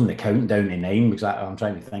 it wasn't the countdown to 9 because I'm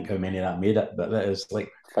trying to think how many that made it, but that is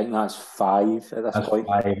like, I think that's 5 at this point.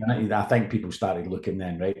 5. I think people started looking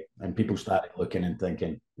then, right? And people started looking and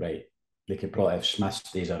thinking, right, they could probably have Smith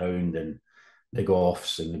stays around and the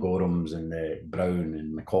Goffs and the Gorhams and the Brown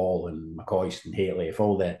and McCall and McCoist and Haley, if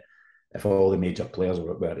all the if all the major players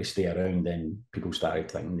were to stay around, then people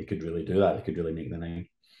started thinking they could really do that. They could really make the nine.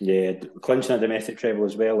 Yeah, clinching a domestic treble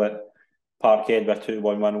as well at Parkhead with a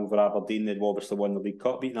 2-1 win over Aberdeen. They'd obviously won the League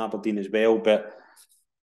Cup, beating Aberdeen as well. But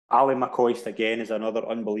Ali McCoist again is another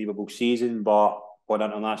unbelievable season, but on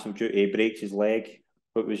international duty, he breaks his leg.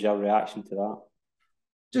 What was your reaction to that?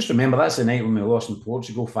 Just remember, that's the night when we lost in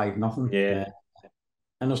Portugal 5-0. Yeah.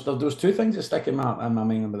 And there was two things that stick in my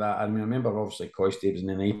mind about that. I mean, I remember obviously Coisty was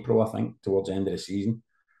in April, I think, towards the end of the season.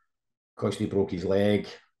 Coisty broke his leg.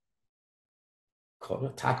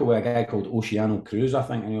 Tackle with a guy called Oceano Cruz, I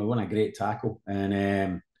think, and he won a great tackle.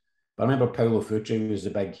 And but I remember Paulo Futre was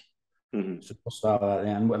the big superstar.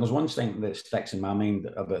 And there's one thing that sticks in my mind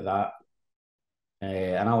about that.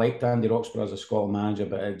 And I liked Andy Roxburgh as a Scotland manager,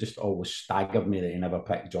 but it just always staggered me that he never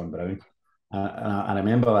picked John Brown. And I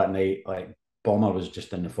remember that night, like, Bomber was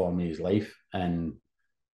just in the form of his life, and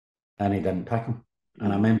he didn't pick him.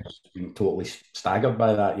 And I remember being totally staggered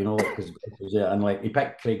by that, you know, because and like he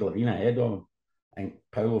picked Craig Levein ahead of him, and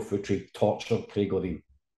Paulo Futre tortured Craig Levein,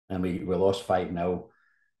 and we lost 5-0.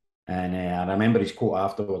 And I remember his quote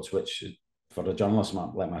afterwards, which for a journalist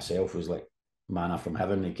like myself was like manna from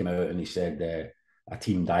heaven. He came out and he said, "A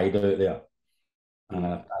team died out there," and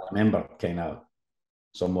I remember kind of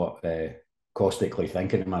somewhat caustically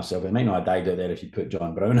thinking to myself, "It might not have died out there if you put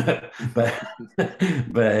John Brown out," but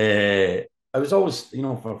it was always, you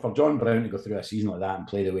know, for John Brown to go through a season like that and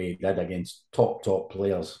play the way he did against top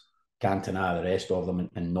players, Cantona, the rest of them,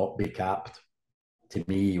 and not be capped, to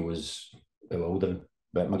me was bewildering.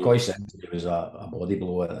 But McCoy's injury was a body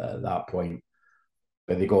blow at that point.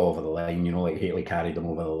 But they got over the line, you know, like Hateley carried them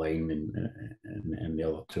over the line in the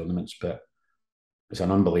other tournaments. But it's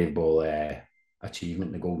an unbelievable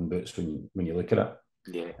achievement, the Golden Boots, when you look at it.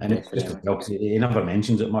 Yeah, and definitely. It's just he never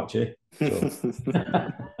mentions it much, eh? So.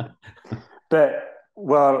 But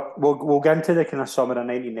we'll get into the kind of summer of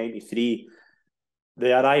 1993.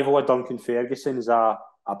 The arrival of Duncan Ferguson is a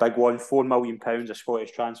big one, £4 million, a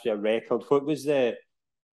Scottish transfer record. What was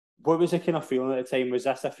the kind of feeling at the time? Was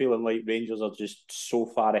this a feeling like Rangers are just so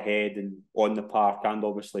far ahead and on the park, and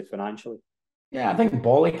obviously financially? Yeah, I think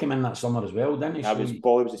Bolly came in that summer as well, didn't he?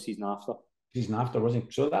 Bolly was the season after. Season after, wasn't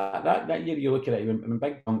he? So that year, you look at it, when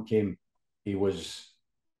Big Dunk came, he was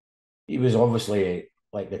obviously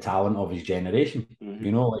like the talent of his generation,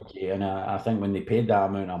 you know, like, and I think when they paid that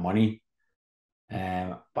amount of money,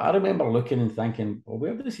 but I remember looking and thinking, well,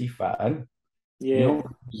 where does he fit in? Yeah, you know,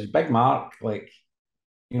 he's a big mark, like,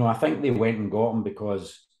 you know, I think they went and got him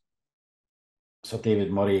because Sir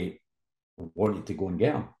David Murray wanted to go and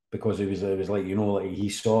get him, because it was like, you know, like he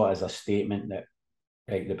saw it as a statement that,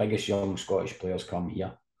 like, the biggest young Scottish players come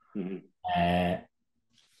here. And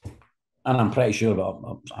I'm pretty sure,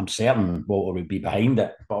 but I'm certain Walter would be behind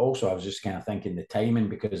it. But also, I was just kind of thinking the timing,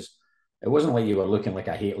 because it wasn't like you were looking like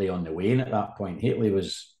a Hateley on the wane at that point. Hateley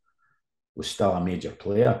was still a major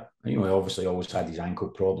player. You know, he obviously always had his ankle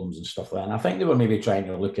problems and stuff like that. And I think they were maybe trying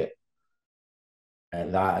to look at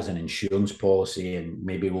that as an insurance policy, and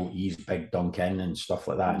maybe we'll ease Big Dunk in and stuff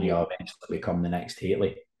like that, and he'll eventually become the next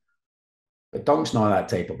Hateley. But Dunk's not that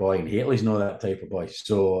type of boy, and Hateley's not that type of boy.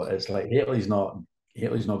 So it's like Hateley's not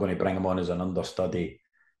going to bring him on as an understudy,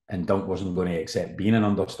 and Dunk wasn't going to accept being an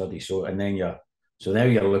understudy. So now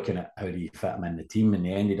you're looking at how do you fit him in the team, and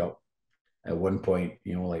they ended up at one point,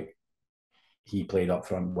 you know, like he played up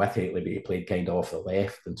front with Hateley, but he played kind of off the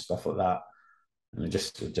left and stuff like that, and it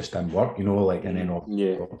just didn't work, you know, like, and then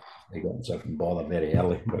he got himself in bother very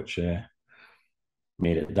early, which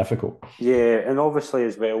made it difficult. Yeah, and obviously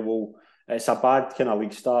as well, it's a bad kind of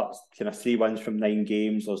league start, kind of 3 wins from 9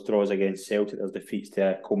 games. There's draws against Celtic, there's defeats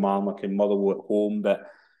to Kilmarnock and Motherwell at home. But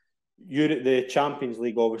the Champions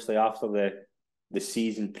League, obviously, after the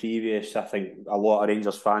season previous, I think a lot of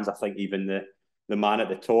Rangers fans, I think even the man at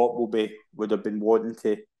the top would have been wanting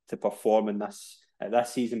to perform in this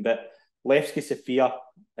season. But Levski Sofia,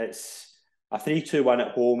 it's a 3-2 win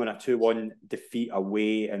at home and a 2-1 defeat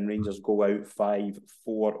away, and Rangers go out 5-4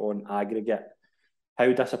 on aggregate.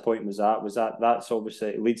 How disappointing was that? That's obviously,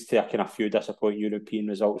 it leads to a kind of few disappointing European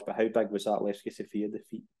results, but how big was that Levski Sofia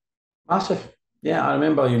defeat? Massive. Yeah, I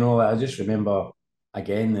remember, you know, I just remember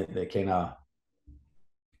again the kind of,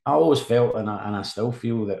 I always felt, and I still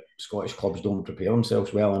feel, that Scottish clubs don't prepare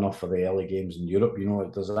themselves well enough for the early games in Europe. You know,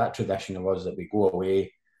 there's that tradition of us that we go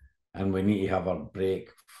away and we need to have our break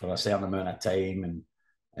for a certain amount of time,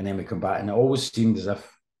 and then we come back, and it always seemed as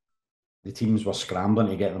if the teams were scrambling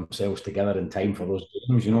to get themselves together in time for those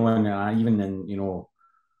games, you know. And even then, you know,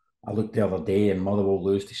 I looked the other day and Motherwell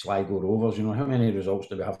lose to Sligo Rovers. You know, how many results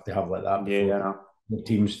do we have to have like that before the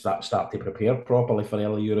teams start to prepare properly for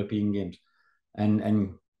early European games?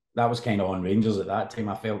 And that was kind of on Rangers at that time.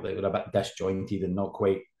 I felt they were a bit disjointed and not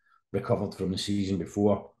quite recovered from the season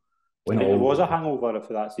before. When it was a hangover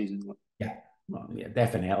for that season. Yeah, well, yeah,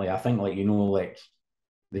 definitely. I think, like, you know, like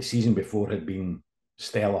the season before had been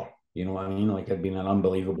stellar. You know what I mean? Like, it had been an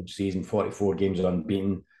unbelievable season, 44 games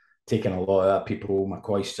unbeaten, taking a lot of people,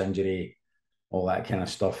 McCoist's injury, all that kind of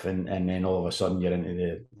stuff. And then all of a sudden you're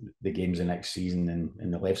into the games the next season,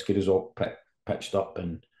 and the Levski result pitched up.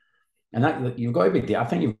 And that, you've got to be, I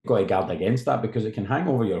think you've got to guard against that, because it can hang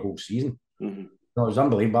over your whole season. Mm-hmm. No, it was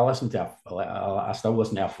unbelievable. I still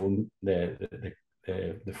listen to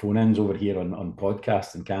the phone-ins over here on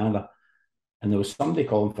podcasts in Canada. And there was somebody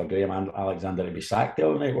calling for Graham Alexander to be sacked the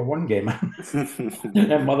other night with one game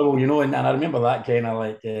in Motherwell, you know, and I remember that kind of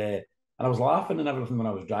like, and I was laughing and everything when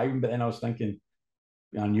I was driving, but then I was thinking,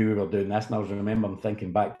 I knew we were doing this, and I was remembering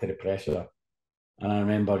thinking back to the pressure, and I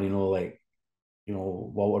remember, you know, like, you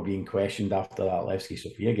know, Walter being questioned after that Levski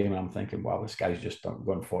Sofia game, and I'm thinking, wow, this guy's just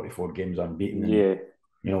gone 44 games unbeaten, and, you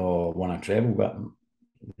know, won a treble, but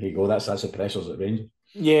there you go, that's the pressures at Rangers.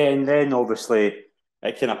 Yeah, and then obviously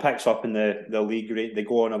it kind of picks up in the league rate. They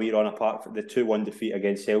go on a wee run apart for the 2-1 defeat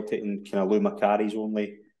against Celtic, and kind of Lou Macari's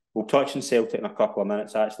only. We'll touch on Celtic in a couple of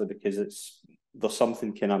minutes, actually, because there's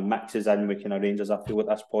something kind of mixes in with kind of Rangers, I feel, at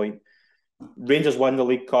this point. Rangers won the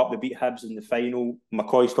League Cup. They beat Hibs in the final.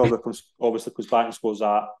 McCoist obviously goes back and scores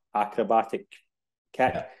that acrobatic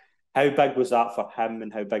kick. Yeah. How big was that for him,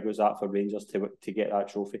 and how big was that for Rangers to get that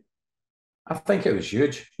trophy? I think it was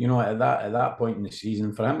huge. You know, at that point in the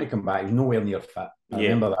season, for him to come back, he was nowhere near fit. I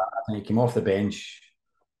remember that. I think he came off the bench,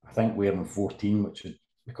 I think wearing 14, which has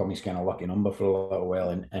become his kind of lucky number for a little while.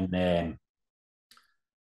 And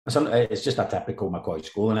it's just a typical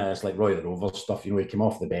McCoy goal, and it's like Roy the Rovers stuff. You know, he came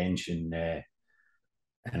off the bench, and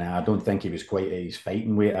I don't think he was quite at his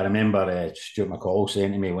fighting weight. I remember Stuart McCall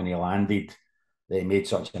saying to me when he landed, they made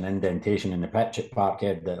such an indentation in the pitch at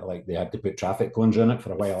Parkhead that, like, they had to put traffic cones in it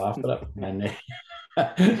for a while after it. And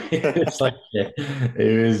it's like,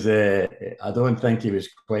 it was. I don't think he was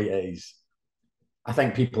quite at his. I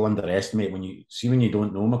think people underestimate when you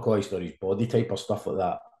don't know McCoy or his body type or stuff like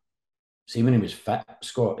that. See, when he was fit,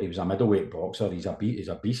 Scott, he was a middleweight boxer. He's a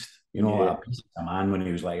beast. You know, a beast of a man when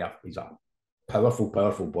he was like he's a powerful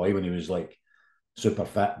boy when he was like super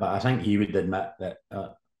fit. But I think he would admit that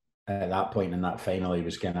at that point in that final, he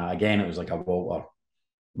was kind of, again, it was like a Walter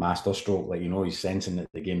masterstroke. Like, you know, he's sensing that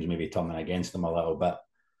the game's maybe turning against him a little bit,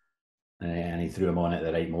 and he threw him on at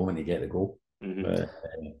the right moment to get the goal. Mm-hmm. But,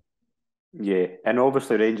 yeah, and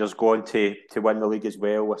obviously Rangers go on to win the league as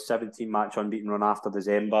well, a 17-match unbeaten run after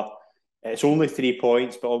December. It's only 3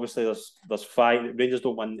 points, but obviously there's 5. Rangers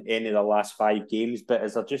don't win any of the last 5 games, but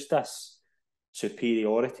is there just this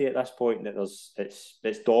superiority at this point that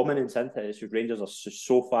it's dominance, isn't it? It's just Rangers are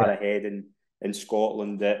so far ahead in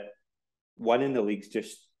Scotland that winning the league's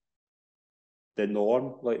just the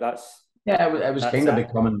norm. Like, that's it was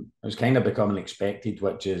kind of becoming expected,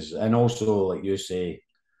 which is, and also, like you say,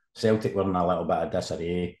 Celtic were in a little bit of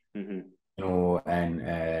disarray, you know,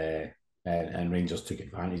 and Rangers took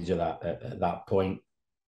advantage of that at that point.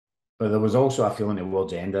 But there was also a feeling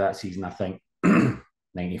towards the end of that season, I think,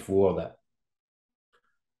 94, that,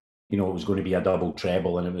 you know, it was going to be a double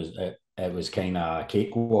treble, and it was kind of a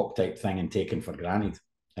cakewalk type thing and taken for granted.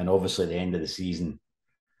 And obviously, at the end of the season,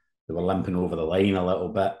 they were limping over the line a little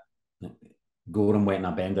bit. Gorham went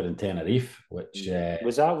in a bender in Tenerife, which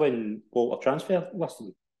was that when Walter transfer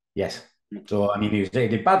listed? Yes. So, I mean, he was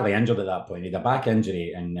badly injured at that point. He had a back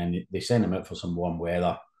injury, and then they sent him out for some warm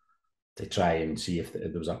weather to try and see if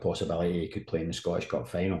there was a possibility he could play in the Scottish Cup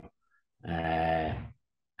final.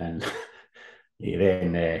 And he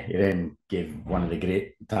then gave one of the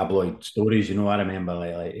great tabloid stories. You know, I remember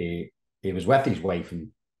like he was with his wife, and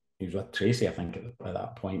he was with Tracy, I think, at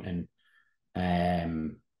that point,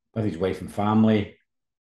 and with his wife and family.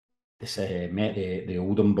 They met the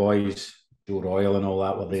Oldham boys. Joe Royal and all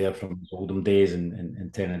that were there from his Oldham days in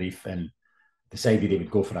Tenerife, and decided he would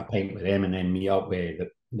go for a pint with them and then meet up with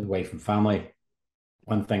the wife and family.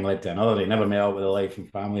 One thing led to another. They never met up with the wife and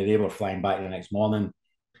family. They were flying back the next morning.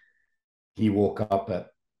 He woke up at,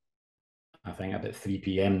 I think, about 3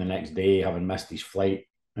 p.m. the next day, having missed his flight.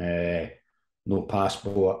 No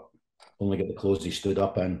passport, only got the clothes he stood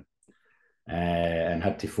up in, and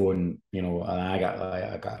had to phone, you know, and I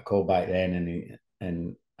got a call back then,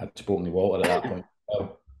 and I'd spoken to Walter at that point,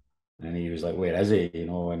 and he was like, "Where is he?" You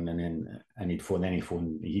know, and he'd phoned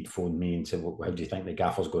me and said, "Well, how do you think the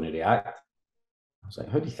gaffer's going to react?" I was like,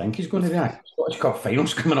 "How do you think he's going to react? Scottish Cup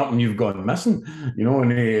finals coming up and you've gone missing," you know.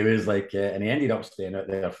 And he was like, and he ended up staying out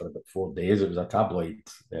there for about 4 days. It was a tabloid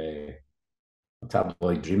a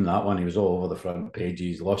tabloid dream, that one. He was all over the front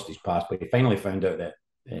pages, lost his passport. He finally found out that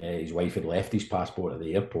his wife had left his passport at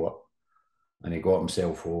the airport, and he got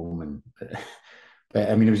himself home. And but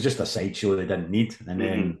I mean, it was just a sideshow they didn't need. And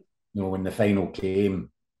then, when the final came,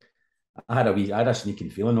 I had a sneaking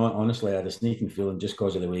feeling. Honestly, I had a sneaking feeling just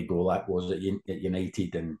because of the way Golak was at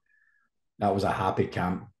United, and that was a happy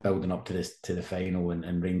camp building up to the final,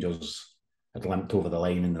 and Rangers had limped over the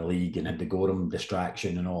line in the league and had the Gorham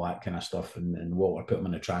distraction and all that kind of stuff, and Walter put them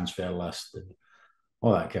on the transfer list and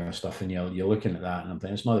all that kind of stuff. And you're looking at that, and I'm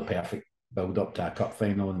thinking it's not the perfect build up to a cup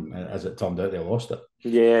final, and as it turned out, they lost it.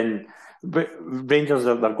 Yeah, but Rangers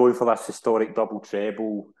they're going for this historic double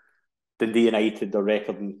treble. Dundee United, their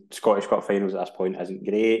record in Scottish Cup finals at this point isn't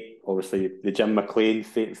great. Obviously, the Jim McLean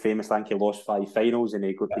famous thing, he lost 5 finals, and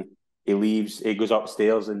he leaves, he goes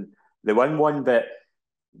upstairs and they win one. But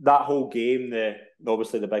that whole game,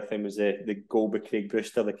 obviously the big thing was the goal by Craig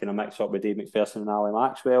Brewster, the kind of mix up with Dave McPherson and Ali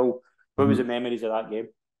Maxwell. What was the memories of that game?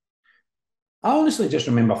 I honestly just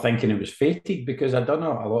remember thinking it was fated, because I'd done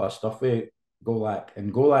a lot of stuff with Golak,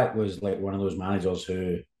 and Golak was like one of those managers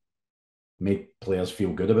who made players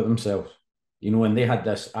feel good about themselves. And they had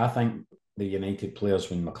this, I think the United players,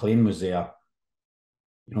 when McLean was there,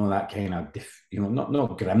 that kind of,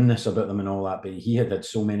 not grimness about them and all that, but he had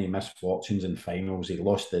so many misfortunes in finals. He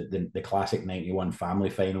lost the classic 91 family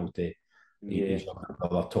final to his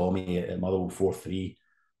brother Tommy at Motherwell 4-3.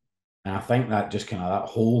 And I think that just kind of, that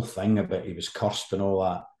whole thing about he was cursed and all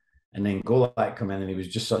that. And then Golak come in and he was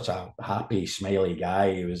just such a happy, smiley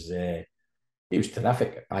guy. He was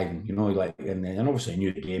terrific, Ivan, and obviously he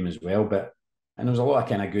knew the game as well. And there was a lot of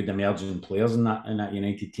kind of good emerging players in that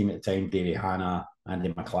United team at the time. Davy Hanna,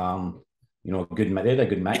 Andy McLaren, they had a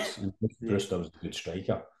good mix. And Brewster was a good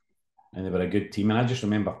striker, and they were a good team. And I just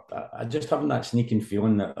remember, I just having that sneaking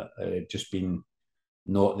feeling that it had just been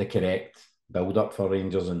not the correct build up for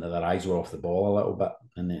Rangers, and their eyes were off the ball a little bit,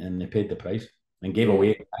 and they paid the price and gave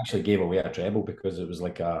away a treble, because it was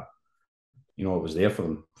like it was there for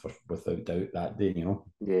them without doubt that day,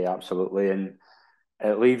 Yeah, absolutely. And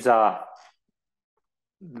it leaves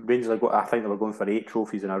Rangers, I think they were going for 8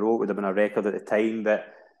 trophies in a row. It would have been a record at the time. But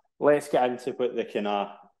let's get into what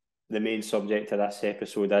the main subject of this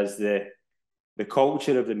episode is, the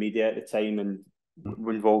culture of the media at the time and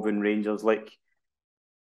involving Rangers. Like,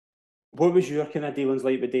 what was your kind of dealings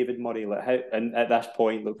like with David Murray? Like, how, and at this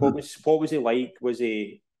point, like, what was he like? Was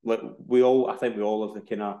he like I think we all have the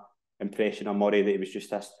kind of impression of Murray that he was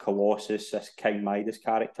just this colossus, this King Midas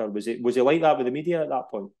character. Was he like that with the media at that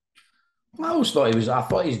point? I always thought I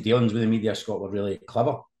thought his dealings with the media, Scott, were really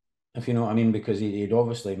clever, if you know what I mean, because he'd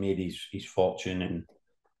obviously made his fortune and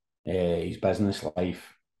his business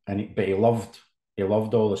life, but he loved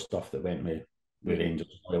all the stuff that went with Rangers.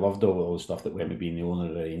 He loved all the stuff that went with being the owner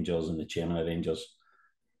of the Rangers and the chairman of Rangers,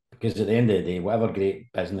 because at the end of the day, whatever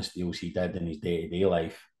great business deals he did in his day-to-day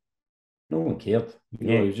life, no one cared. He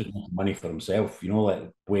was just making money for himself.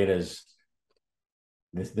 Whereas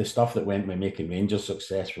the stuff that went with making Rangers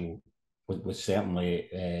successful was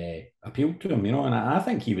certainly appealed to him, and I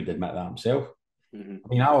think he would admit that himself. I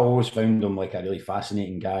mean, I always found him like a really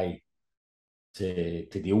fascinating guy to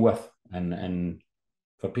deal with, and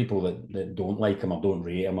for people that don't like him or don't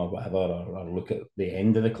rate him or whatever, or look at the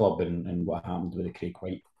end of the club and what happened with the Craig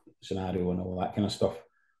White scenario and all that kind of stuff,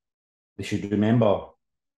 they should remember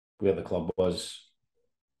where the club was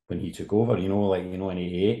when he took over, in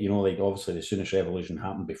 88, obviously the Souness revolution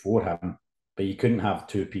happened before him, but you couldn't have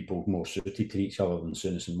two people more suited to each other than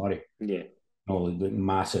Souness and Murray. Yeah. Like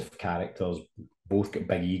massive characters, both got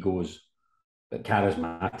big egos, but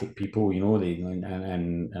charismatic people,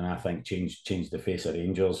 and I think changed the face of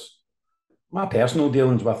Rangers. My personal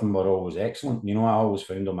dealings with him were always excellent. I always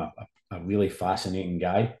found him a really fascinating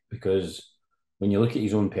guy, because when you look at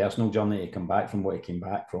his own personal journey to come back from what he came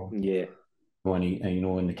back from, when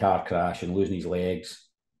in the car crash and losing his legs,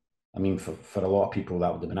 I mean, for a lot of people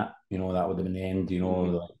that would have been it. That would have been the end.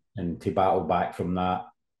 And to battle back from that,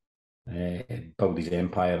 build his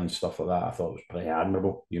empire and stuff like that, I thought was pretty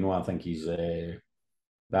admirable. I think he's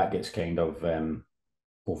that gets kind of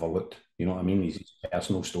overlooked. You know what I mean? His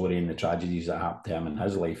personal story and the tragedies that happened to him in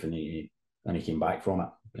his life, and he came back from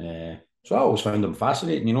it. So I always found him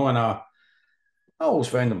fascinating, and I always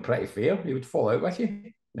found him pretty fair. He would fall out with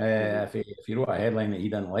you. If you wrote a headline that he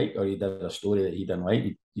didn't like, or he did a story that he didn't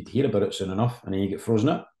like, you'd hear about it soon enough, and then you get frozen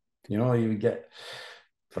up. You would get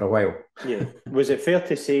for a while. Yeah. Was it fair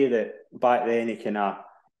to say that back then he kind of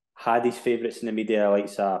had his favourites in the media,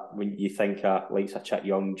 when you think likes a Chick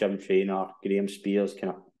Young, Jim Traynor, Graham Spears,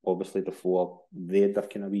 kind of obviously before they had their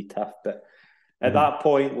kind of wee tiff, but at that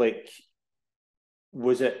point, like,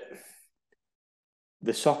 was it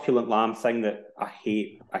the succulent lamb thing that I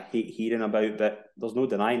hate hearing about, but there's no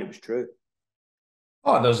denying it was true.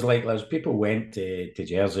 Oh, there's people went to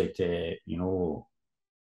Jersey to, you know,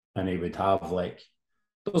 and he would have like,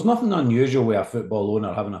 there's nothing unusual with a football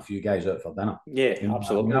owner having a few guys out for dinner. Yeah, you know,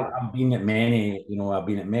 absolutely. I mean, I've been at many, you know, I've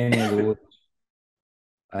been at many of those,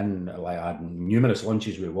 and like I had numerous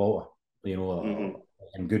lunches with Walter, you know,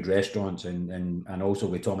 in good restaurants, and also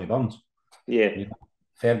with Tommy Burns. Yeah, you know,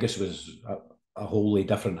 Fergus was a wholly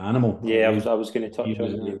different animal. yeah. I was going to touch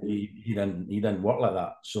on that. He didn't work like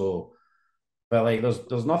that. So, but like,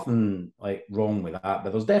 there's nothing like wrong with that.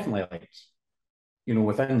 But there's definitely like, you know,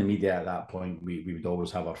 within the media at that point, we would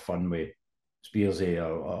always have our fun with Spearsy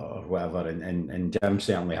or whatever, and Jim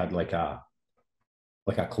certainly had like a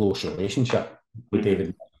close relationship with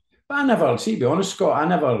David. But I never, see, to be honest, Scott,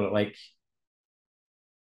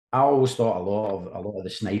 I always thought a lot of the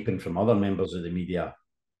sniping from other members of the media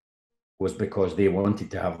was because they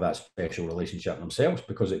wanted to have that special relationship themselves,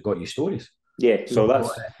 because it got you stories. Yeah, so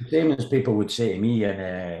that's the same as people would say to me,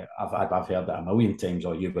 and I've heard that a million times,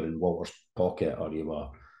 or you were in Walter's pocket, or you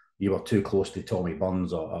were too close to Tommy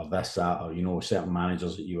Burns, or this, that, or, you know, certain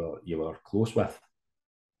managers that you were close with.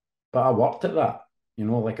 But I worked at that, you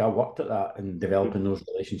know, like I worked at that in developing those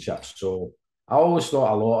relationships. So I always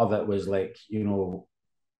thought a lot of it was like, you know,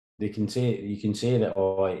 you can say that,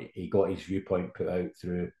 oh, he got his viewpoint put out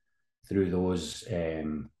through those,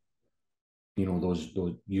 you know, those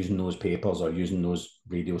using those papers, or using those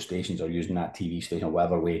radio stations, or using that TV station, or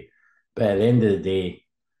whatever way. But at the end of the day,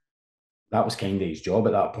 that was kind of his job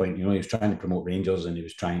at that point. You know, he was trying to promote Rangers, and he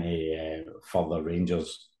was trying to further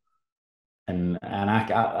Rangers. And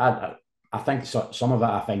I think some of it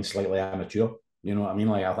I find slightly amateur. You know what I mean?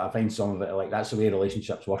 Like I find some of it, like, that's the way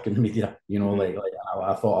relationships work in the media. You know, like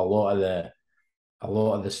I thought a lot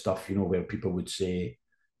of the stuff, you know, where people would say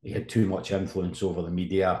he had too much influence over the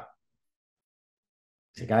media.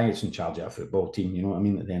 It's a guy that's in charge of a football team, you know what I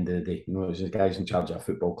mean? At the end of the day, you know, it's a guy who's in charge of a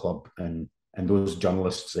football club, and those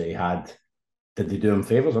journalists that he had, did they do him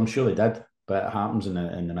favours? I'm sure they did, but it happens in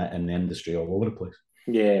the industry all over the place.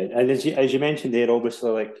 Yeah, and as you mentioned there, obviously,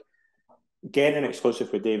 like, getting an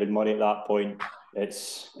exclusive with David Murray at that point,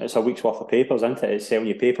 it's a week's worth of papers, isn't it? It's selling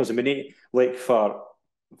you papers. I mean, like, for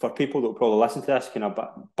people that will probably listen to this, kind of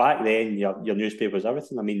back then, your newspaper was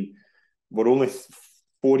everything. I mean, we're only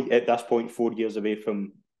at this point 4 years away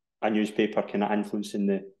from a newspaper kind of influencing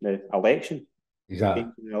the election. Exactly.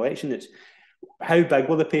 The election. It's how big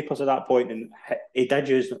were the papers at that point? And he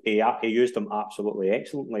used them absolutely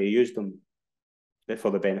excellently. He used them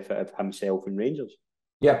for the benefit of himself and Rangers.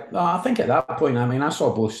 Yeah, I think at that point, I mean, I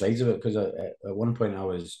saw both sides of it, because at one point I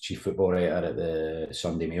was chief football writer at the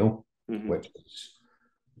Sunday Mail, which was,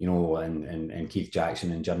 you know, and Keith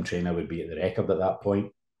Jackson and Jim Traynor would be at the Record at that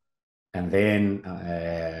point. And then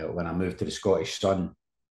when I moved to the Scottish Sun,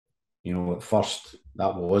 you know, at first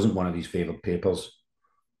that wasn't one of his favourite papers,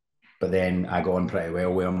 but then I got on pretty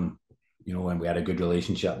well with him, you know, and we had a good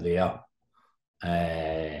relationship there.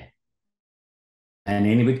 And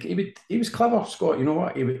then he was clever, Scott. You know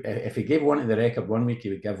what? If he gave one to the Record one week, he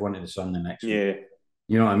would give one to the Sun the next week.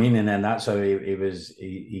 You know what I mean? And then that's how he was.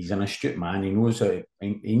 He's an astute man. He knows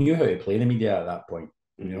he knew how to play the media at that point.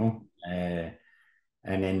 You know,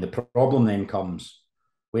 and then the problem then comes,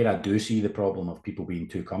 where I do see the problem of people being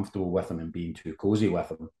too comfortable with him and being too cozy with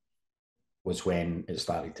him, was when it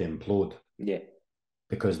started to implode. Yeah,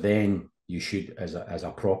 because then you should, as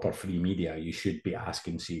a proper free media, you should be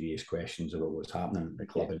asking serious questions about what's happening at the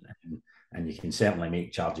club, and you can certainly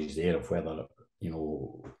make charges there of whether, you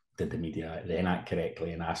know, did the media then act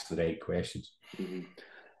correctly and ask the right questions.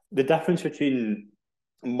 The difference between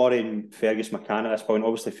Murray and Fergus McCann at this point,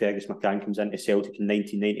 obviously Fergus McCann comes into Celtic in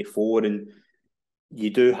 1994, and you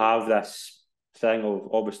do have this thing of,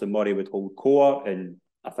 obviously, Murray would hold court, and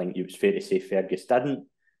I think it was fair to say Fergus didn't.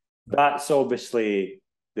 That's obviously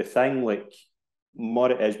the thing. Like,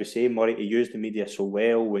 Murray, as we say, Murray, he used the media so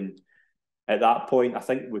well, and at that point, I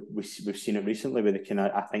think we've seen it recently with the kind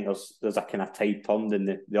of, I think there's a kind of tide turned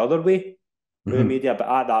in the other way with the media. But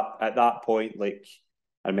at that point, like,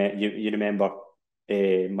 I mean, you remember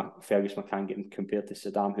Fergus McCann getting compared to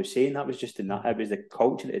Saddam Hussein. That was just it was the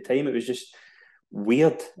culture at the time. It was just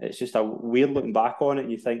weird. It's just a weird looking back on it,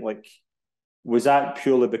 and you think, like, was that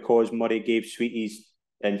purely because Murray gave sweeties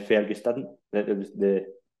and Fergus didn't? That it was the.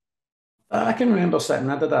 I can remember sitting.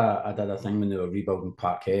 I did a thing when they were rebuilding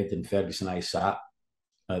Parkhead, and Fergus and I sat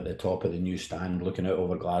at the top of the new stand looking out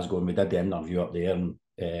over Glasgow, and we did the interview up there, and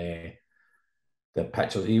the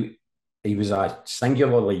pictures. He was a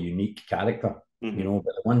singularly unique character, you know.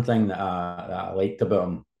 But the one thing that I liked about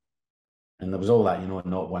him, And there was all that,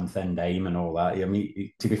 not one thin dime and all that. I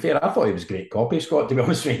mean, to be fair, I thought he was great copy, Scott, to be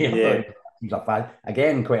honest with you. Yeah. He was a fan.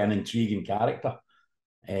 Again, quite an intriguing character.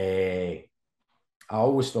 I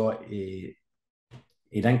always thought he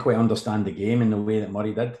didn't quite understand the game in the way that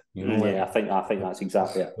Murray did. I think that's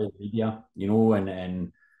exactly it. Media,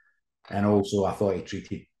 and also I thought he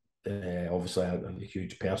treated obviously a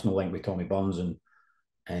huge personal link with Tommy Burns,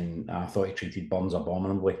 and I thought he treated Burns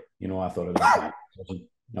abominably. I thought it was a bad decision.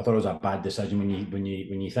 I thought it was a bad decision when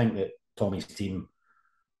you think that Tommy's team,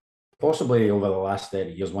 possibly over the last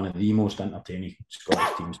 30 years, one of the most entertaining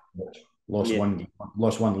Scottish teams, lost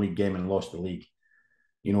one league game and lost the league.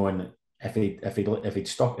 And if he'd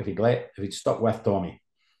stuck with Tommy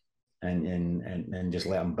and just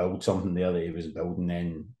let him build something there that he was building,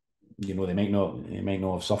 then they might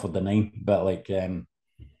not have suffered the 9. But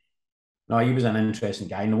no, he was an interesting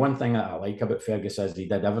guy. And the one thing that I like about Fergus is he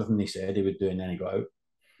did everything he said he would do, and then he got out.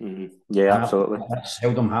 Mm-hmm. Yeah, absolutely. That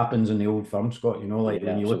seldom happens in the old firm, Scott. When you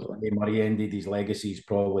absolutely. look at the way Murray ended, his legacy is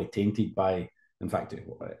probably tainted by. In fact,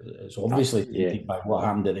 it's obviously tainted by what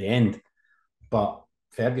happened at the end. But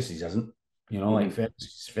Fergus's isn't.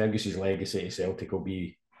 Fergus's legacy to Celtic will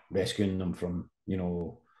be rescuing them from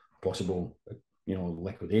possible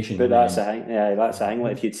liquidation. But that's the thing. Yeah, that's the thing.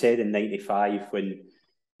 Like if you'd said in '95 when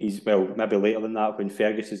maybe later than that, when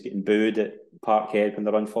Fergus is getting booed at Parkhead when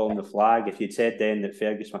they're unfurling the flag, if you'd said then that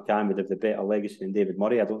Fergus McCann would have the better legacy than David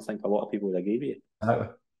Murray, I don't think a lot of people would agree with you.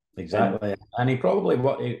 Exactly. And he's probably,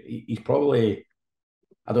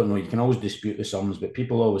 I don't know, you can always dispute the sums, but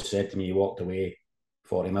people always said to me he walked away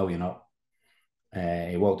 40 million up.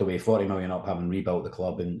 He walked away 40 million up, having rebuilt the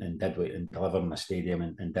club and delivered in a stadium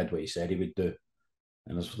and did what he said he would do.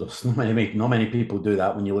 And there's not many people do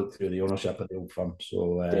that when you look through the ownership of the old firm.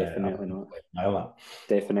 So definitely not.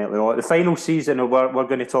 Definitely not. The final season we're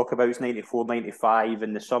going to talk about is 94-95.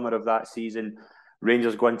 In the summer of that season,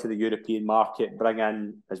 Rangers go into the European market, bring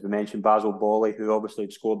in, as we mentioned, Basil Boli, who obviously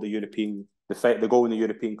had scored the goal in the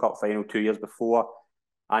European Cup final 2 years before,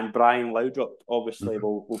 and Brian Laudrup. Obviously,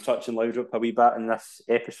 we'll touch on Laudrup a wee bit in this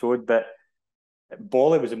episode, but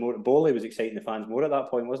Boli was exciting the fans more at that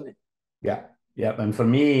point, wasn't he? Yeah, and for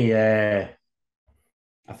me, I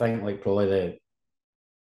think probably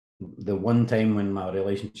the one time when my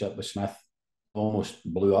relationship with Smith almost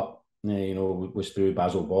blew up, was through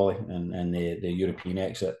Basil Boli and the European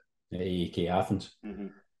exit at AEK Athens. Mm-hmm.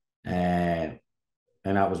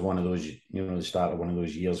 And that was one of those, the start of one of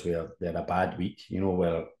those years where they had a bad week,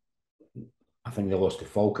 where I think they lost to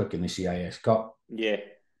Falkirk in the CIS Cup. Yeah.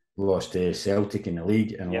 Lost to Celtic in the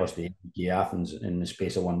league and lost to AEK Athens in the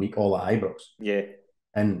space of 1 week, all at Ibrox. Yeah.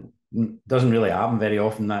 And it doesn't really happen very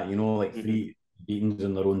often that, 3 beatings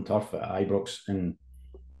on their own turf at Ibrox. And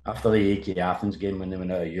after the AEK Athens game when they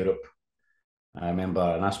went out of Europe, I remember,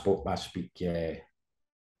 and I've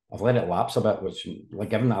let it lapse a bit, which,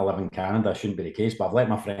 given that I live in Canada, shouldn't be the case, but I've let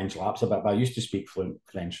my French lapse a bit, but I used to speak fluent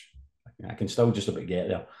French. I can still just about get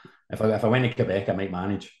there. If I went to Quebec, I might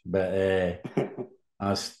manage. But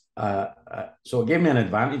so it gave me an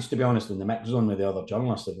advantage, to be honest, in the mix zone with the other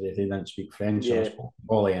journalists if they didn't speak French. So I spoke to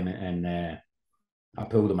Bolly and I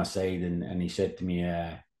pulled him aside and he said to me,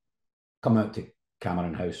 come out to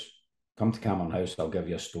Cameron House. Come to Cameron House, I'll give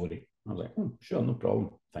you a story. I was like, sure, no problem.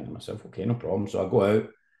 Thinking to myself, okay, no problem. So I go out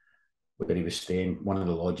where he was staying, one of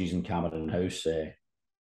the lodges in Cameron House,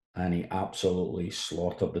 and he absolutely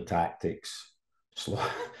slaughtered the tactics,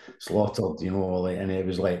 slaughtered, and it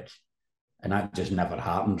was like, and that just never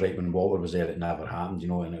happened. Right when Walter was there, it never happened,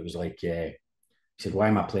 and it was like, he said, why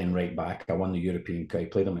am I playing right back? I won the European Cup. He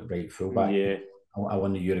played him at right fullback. Yeah. I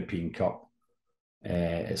won the European Cup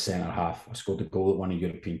at centre half. I scored a goal at won a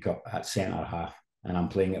European Cup at centre half, and I'm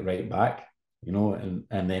playing it right back, and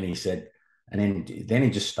then he said, and then he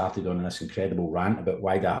just started on this incredible rant about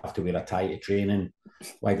why do I have to wear a tie to training,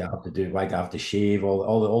 why do I have to shave,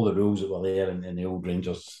 all the rules that were there in the old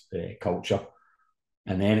Rangers culture.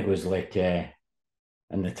 And then it was like, and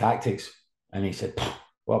the tactics. And he said,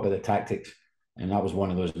 what about the tactics? And that was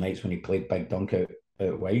one of those nights when he played Big Dunk out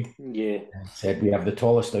wide. Yeah. And he said, we have the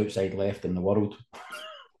tallest outside left in the world.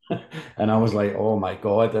 And I was like, oh my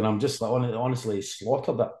God. And I'm just like, honestly,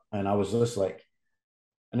 slaughtered it. And I was just like,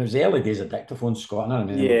 and it was the early days of dictaphone, Scott. And I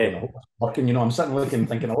remember, I hope it's working. I'm sitting looking,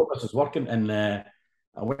 thinking, I hope this is working. And I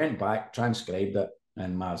went back, transcribed it.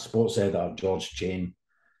 And my sports editor, George Chain,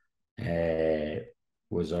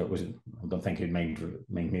 was I don't think he'd mind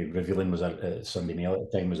me revealing, was a Sunday Mail at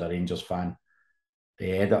the time, was a Rangers fan.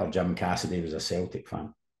 The editor, Jim Cassidy, was a Celtic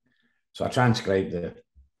fan. So I transcribed the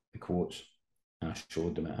quotes and I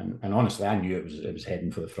showed them it. And honestly, I knew it was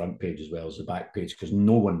heading for the front page as well as the back page, because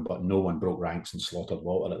no one broke ranks and slaughtered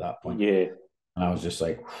Walter at that point. Yeah. And I was just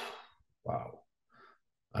like, wow.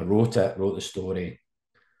 I wrote the story.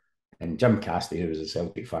 And Jim Cassidy, who was a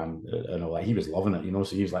Celtic fan, like, he was loving it,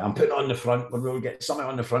 So he was like, I'm putting it on the front. When we'll get something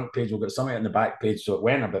on the front page, we'll get something on the back page. So it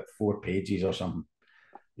went about 4 pages or something.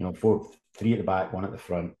 3 at the back, 1 at the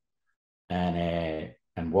front. And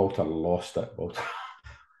Walter lost it.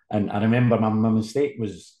 And I remember my mistake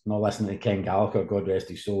was not listening to Ken Gallagher, God rest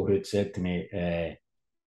his soul, who had said to me,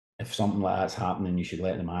 if something like that's happening, you should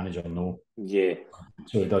let the manager know. Yeah.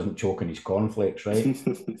 So he doesn't choke on his cornflakes, right?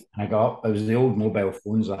 I got up. It was the old mobile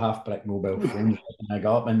phones, the half-brick mobile phones. And I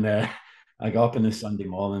got up in the Sunday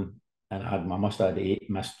morning, and I must have had 8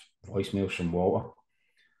 missed voicemails from Walter.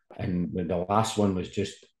 And the last one was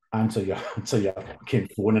just answer your fucking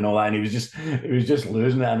phone and all that. And he was just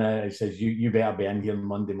losing it. And he says, you better be in here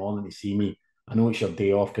Monday morning to see me. I know it's your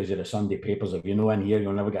day off because you're the Sunday papers. If you're not in here,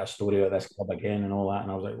 you'll never get a story about this club again and all that.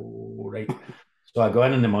 And I was like, oh, right. So I go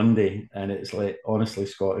in on the Monday, and it's like, honestly,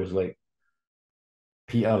 Scott, it was like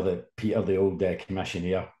Peter, the old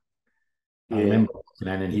commissioner. I remember walking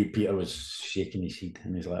in, and Peter was shaking his head,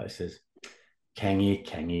 and he's like, he says,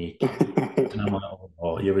 Kingy. And I'm like,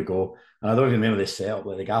 oh, here we go. And I don't even remember the setup.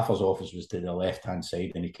 Like, the gaffer's office was to the left-hand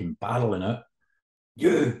side, and he came barreling out,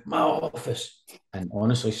 you, my office. And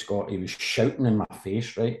honestly, Scott, he was shouting in my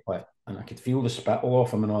face, right? Like, and I could feel the spittle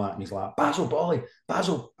off him and all that. And he's like, Basil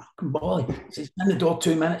fucking Bolly. He says, in the door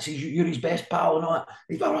 2 minutes. You're his best pal and all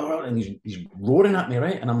that. And he's roaring at me,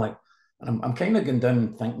 right? And I'm like, I'm kind of going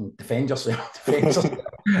down thinking, defend yourself.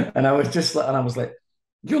 And I was like,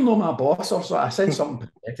 you'll know my boss. Or so I said something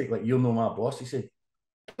pathetic like, you'll know my boss. He said,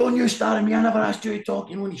 don't you stare at me, I never asked you to talk.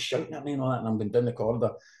 When he's shouting at me and all that, and I'm going down the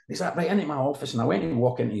corridor. He's like, right into my office. And I went and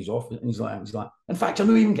walk into his office, and he's like, in fact, I'm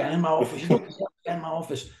not even getting in my office. You're not getting in my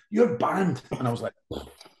office. You're banned. And I was like,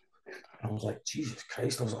 Jesus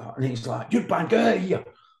Christ. And he's like, you're banned, get out of here.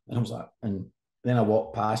 And I was like, and then I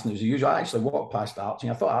walked past, and it was the usual. I actually walked past Archie.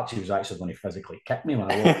 I thought Archie was actually going to physically kick me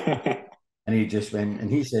when I walked. And he just went, and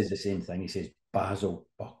he says the same thing. He says, Basil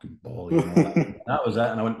fucking Bolly. That was it.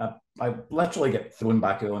 And I literally get thrown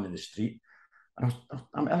back out onto the street.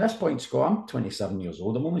 I'm at this point, Scott, I'm 27 years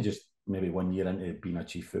old. I'm only just maybe 1 year into being a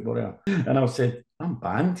chief footballer. And I said, I'm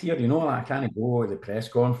banned here, I can't go to the press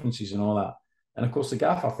conferences and all that. And of course, the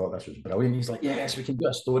gaffer thought this was brilliant. He's like, yes, we can do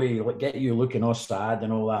a story, like, get you looking all sad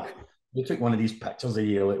and all that. We took one of these pictures of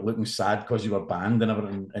you like looking sad because you were banned and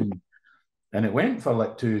everything. And it went for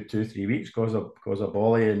like 3 weeks because of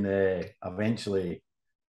Bolly, and eventually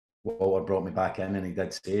Walter brought me back in, and he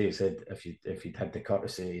did say, he said, if you'd had the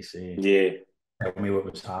courtesy to say, tell me what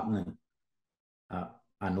was happening,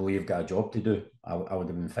 I know you've got a job to do. I would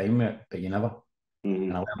have been fine with it, but you never.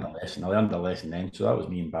 And I learned the lesson then. So that was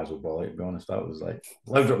me and Basil Bolly, to be honest. That was like,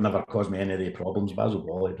 Loudrup never caused me any of the problems. Basil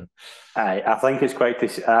Bolly did. I think it's quick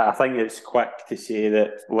to say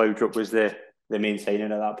that Loudrup was the main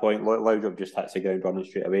signing at that point. Loudrup just hits the ground running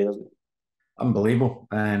straight away, doesn't it? Unbelievable.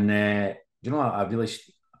 And I really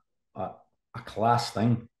a class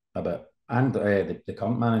thing about, and the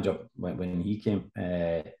current manager when he came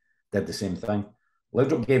did the same thing.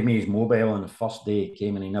 Loudrup gave me his mobile on the first day he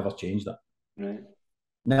came, and he never changed it. Right.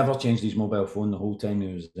 Never changed his mobile phone the whole time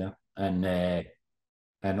he was there,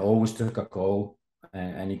 and always took a call.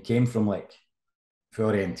 And he came from like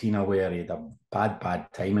Fiorentina, where he had a bad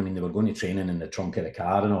time. I mean, they were going to training in the trunk of the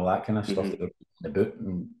car and all that kind of stuff. They were in the boot,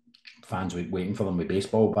 and fans were waiting for them with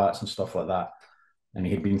baseball bats and stuff like that. And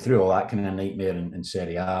he had been through all that kind of nightmare in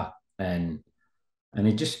Serie A, and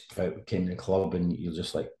he just came to the club, and you're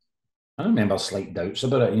just like, I remember slight doubts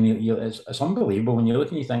about it. It's unbelievable when you look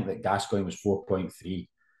and you think that Gascoigne was 4.3,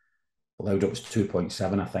 Loudrup was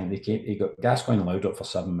 2.7. I think he got Gascoigne and Loudrup for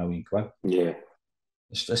 £7 million. Yeah,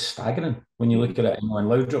 it's staggering when you look at it. And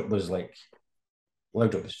Loudrup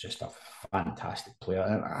was just a fantastic player.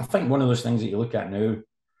 And I think one of those things that you look at now,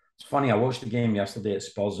 it's funny. I watched the game yesterday at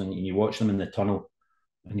Spurs, and you watch them in the tunnel,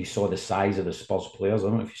 and you saw the size of the Spurs players. I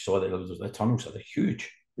don't know if you saw that the tunnels are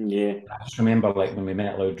huge. Yeah, I just remember when we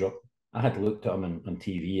met Loudrup, I had looked at him on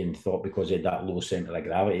TV and thought, because he had that low centre of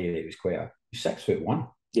gravity, it was he's 6'1".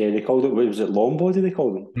 Yeah, they called it, was it long body they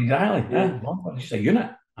called him? Exactly, yeah. Long body. He's a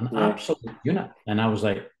unit, an absolute unit. And I was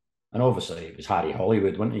like, and obviously it was Harry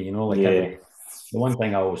Hollywood, wasn't he? The one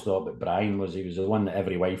thing I always thought about Brian was he was the one that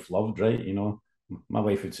every wife loved, right? My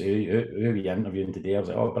wife would say, who are you interviewing today? I was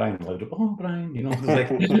like, oh, Brian Loudrup. Oh, Brian,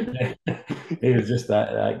 He was just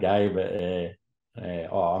that guy,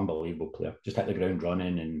 but unbelievable player. Just hit the ground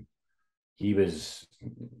running, and he was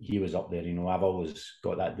up there. I've always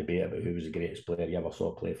got that debate about who was the greatest player you ever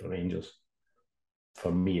saw play for Rangers.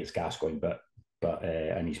 for me, it's Gascoigne, but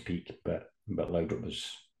in his peak, but Laudrup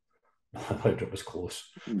was close.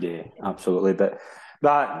 Yeah, absolutely. But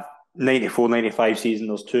that 94-95 season,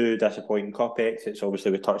 there's two disappointing cup exits.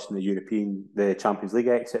 Obviously, we touched on the Champions League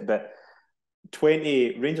exit, but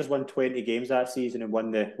Rangers won 20 games that season and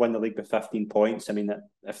won the league by 15 points. I mean,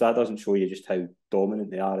 if that doesn't show you just how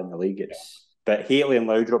dominant they are in the league, it's. But Hateley and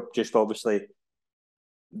Laudrup, just obviously,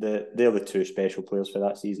 they're the two special players for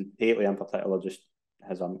that season. Hateley in particular just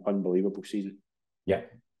has an unbelievable season. Yeah,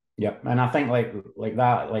 and I think like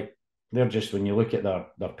that, like they're just, when you look at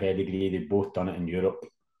their pedigree, they've both done it in Europe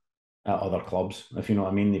at other clubs. If you know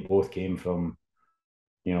what I mean, they both came from,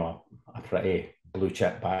 you know, a pretty blue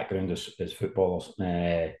chip background as footballers,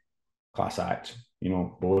 class acts. You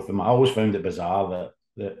know, both of them. I always found it bizarre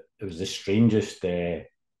that it was the strangest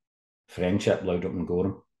friendship, Laudrup and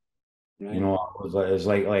Gorham. Right. You know, it was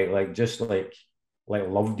like just like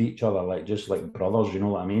loved each other, like just like brothers. You know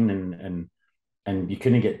what I mean? And you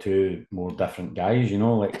couldn't get two more different guys. You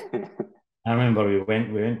know, like I remember we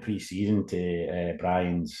went pre-season to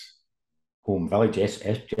Brian's home village,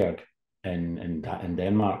 Esbjerg, in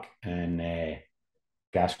Denmark, and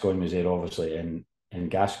Gascoigne was there obviously,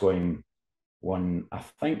 and Gascoigne won, I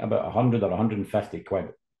think, about 100 or 150 quid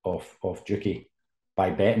off Dukey by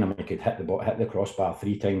betting him he could hit the crossbar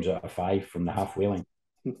 3 times out of 5 from the halfway line.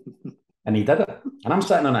 And he did it. And I'm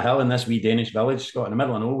sitting on a hill in this wee Danish village, Scott, in the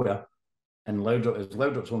middle of nowhere, and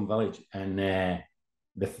Laudrup's home village. And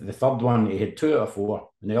the third one, he had 2 out of 4,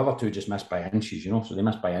 and the other 2 just missed by inches, you know, so they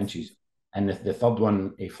missed by inches. And the third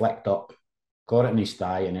one, he flicked up, got it in his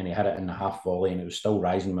thigh, and then he hit it in the half volley, and it was still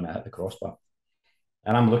rising when it hit the crossbar.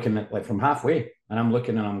 And I'm looking at, like, from halfway, and I'm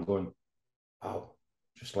looking and I'm going, wow,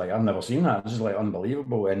 just like, I've never seen that. This is like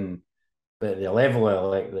unbelievable. And the level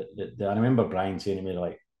of, like, I remember Brian saying to me,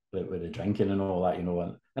 like, with the drinking and all that, you know,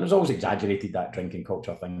 and it was always exaggerated, that drinking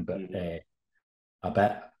culture thing, but a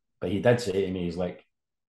bit. But he did say to me,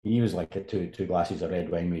 he was like a two glasses of red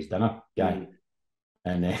wine with his dinner guy.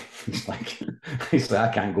 And he's like, I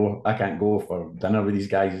can't go for dinner with these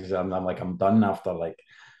guys. I'm like, I'm done after like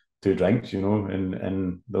 2 drinks, you know.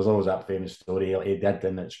 And there's always that famous story he did,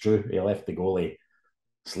 and it's true. He left the goalie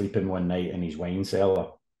sleeping one night in his wine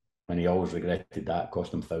cellar, and he always regretted that.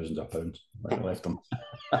 Cost him thousands of pounds. Like, left him.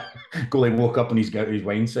 Goalie woke up in his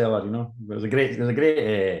wine cellar, you know. It was a great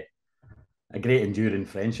enduring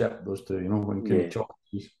friendship, those two, you know. When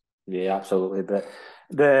yeah, absolutely. But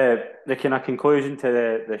the kind of conclusion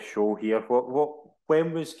to the show here,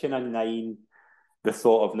 when was kind of 9, the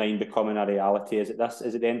thought of 9 becoming a reality? Is it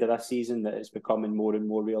the end of this season that it's becoming more and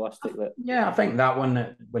more realistic? Yeah, I think that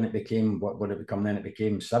one, when it became, what would it become then? It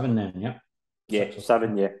became 7 then, yeah. Yeah,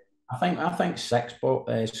 7, yeah. I think 6,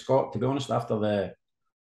 but Scott, to be honest, after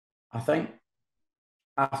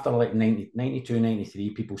like 92,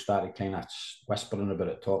 93, people started kind of whispering about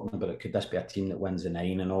it, talking about it. Could this be a team that wins the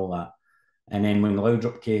 9 and all that? And then when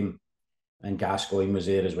Laudrup came and Gascoigne was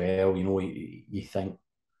there as well, you know, you think,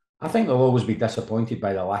 I think they'll always be disappointed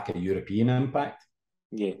by the lack of European impact.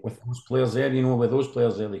 Yeah. With those players there, you know, with those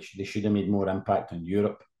players there, they should have made more impact on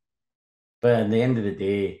Europe. But at the end of the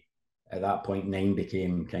day, at that point, 9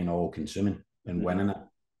 became kind of all-consuming and winning it.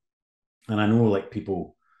 And I know, like,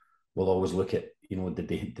 people will always look at, you know, did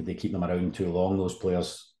they keep them around too long, those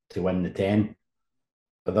players, to win the 10?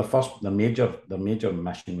 But their major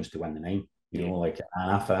mission was to win the 9. You know, like,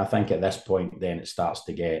 and I think at this point, then it starts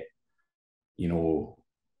to get, you know,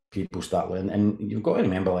 people start learning, and you've got to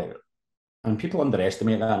remember, like, and people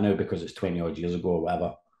underestimate that now because it's 20 odd years ago or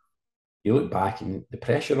whatever. You look back and the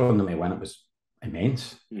pressure on them to win it was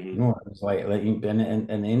immense. You know, it was like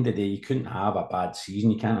and at the end of the day, you couldn't have a bad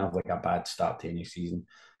season. You can't have like a bad start to any season.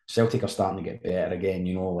 Celtic are starting to get better again.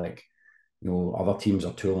 You know, like, you know, other teams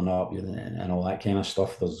are tooling up and all that kind of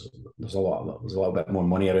stuff. There's a little bit more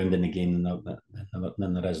money around in the game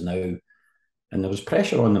than there is now. And there was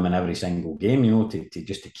pressure on them in every single game, you know, to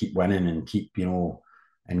just to keep winning and keep, you know,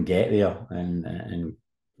 and get there. And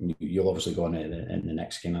you'll obviously go on in the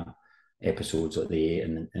next kind of episodes, like the 8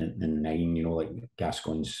 and the 9, you know, like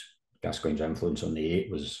Gascoigne's influence on the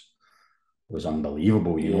 8 was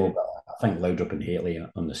unbelievable, you know. But I think Laudrup and Hateley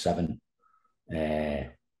on the 7,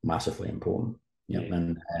 massively important.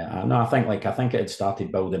 And no, I think it had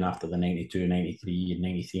started building after the 92, 93,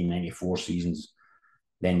 93, 94 seasons.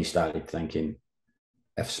 Then you started thinking,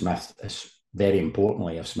 if Smith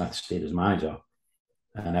stayed as manager,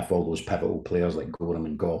 and if all those pivotal players like Gorham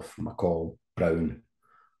and Gough, McCall, Brown,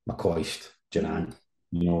 McCoist, Durant,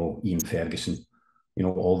 you know, Ian Ferguson, you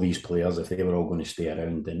know, all these players, if they were all going to stay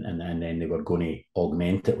around and then they were going to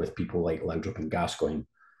augment it with people like Laudrup and Gascoigne,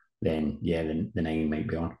 then yeah, the 9 might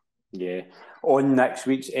be on. Yeah. On next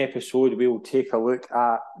week's episode, we will take a look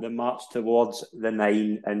at the march towards the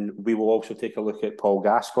 9, and we will also take a look at Paul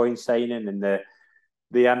Gascoigne's signing and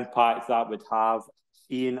the impact that would have.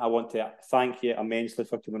 Ian, I want to thank you immensely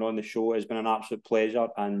for coming on the show. It's been an absolute pleasure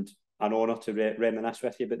and an honour to reminisce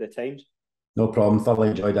with you about the times. No problem. Thoroughly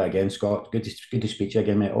enjoyed that again, Scott. Good to speak to you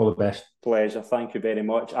again, mate. All the best. Pleasure. Thank you very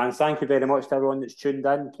much. And thank you very much to everyone that's tuned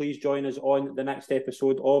in. Please join us on the next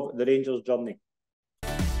episode of The Rangers Journey.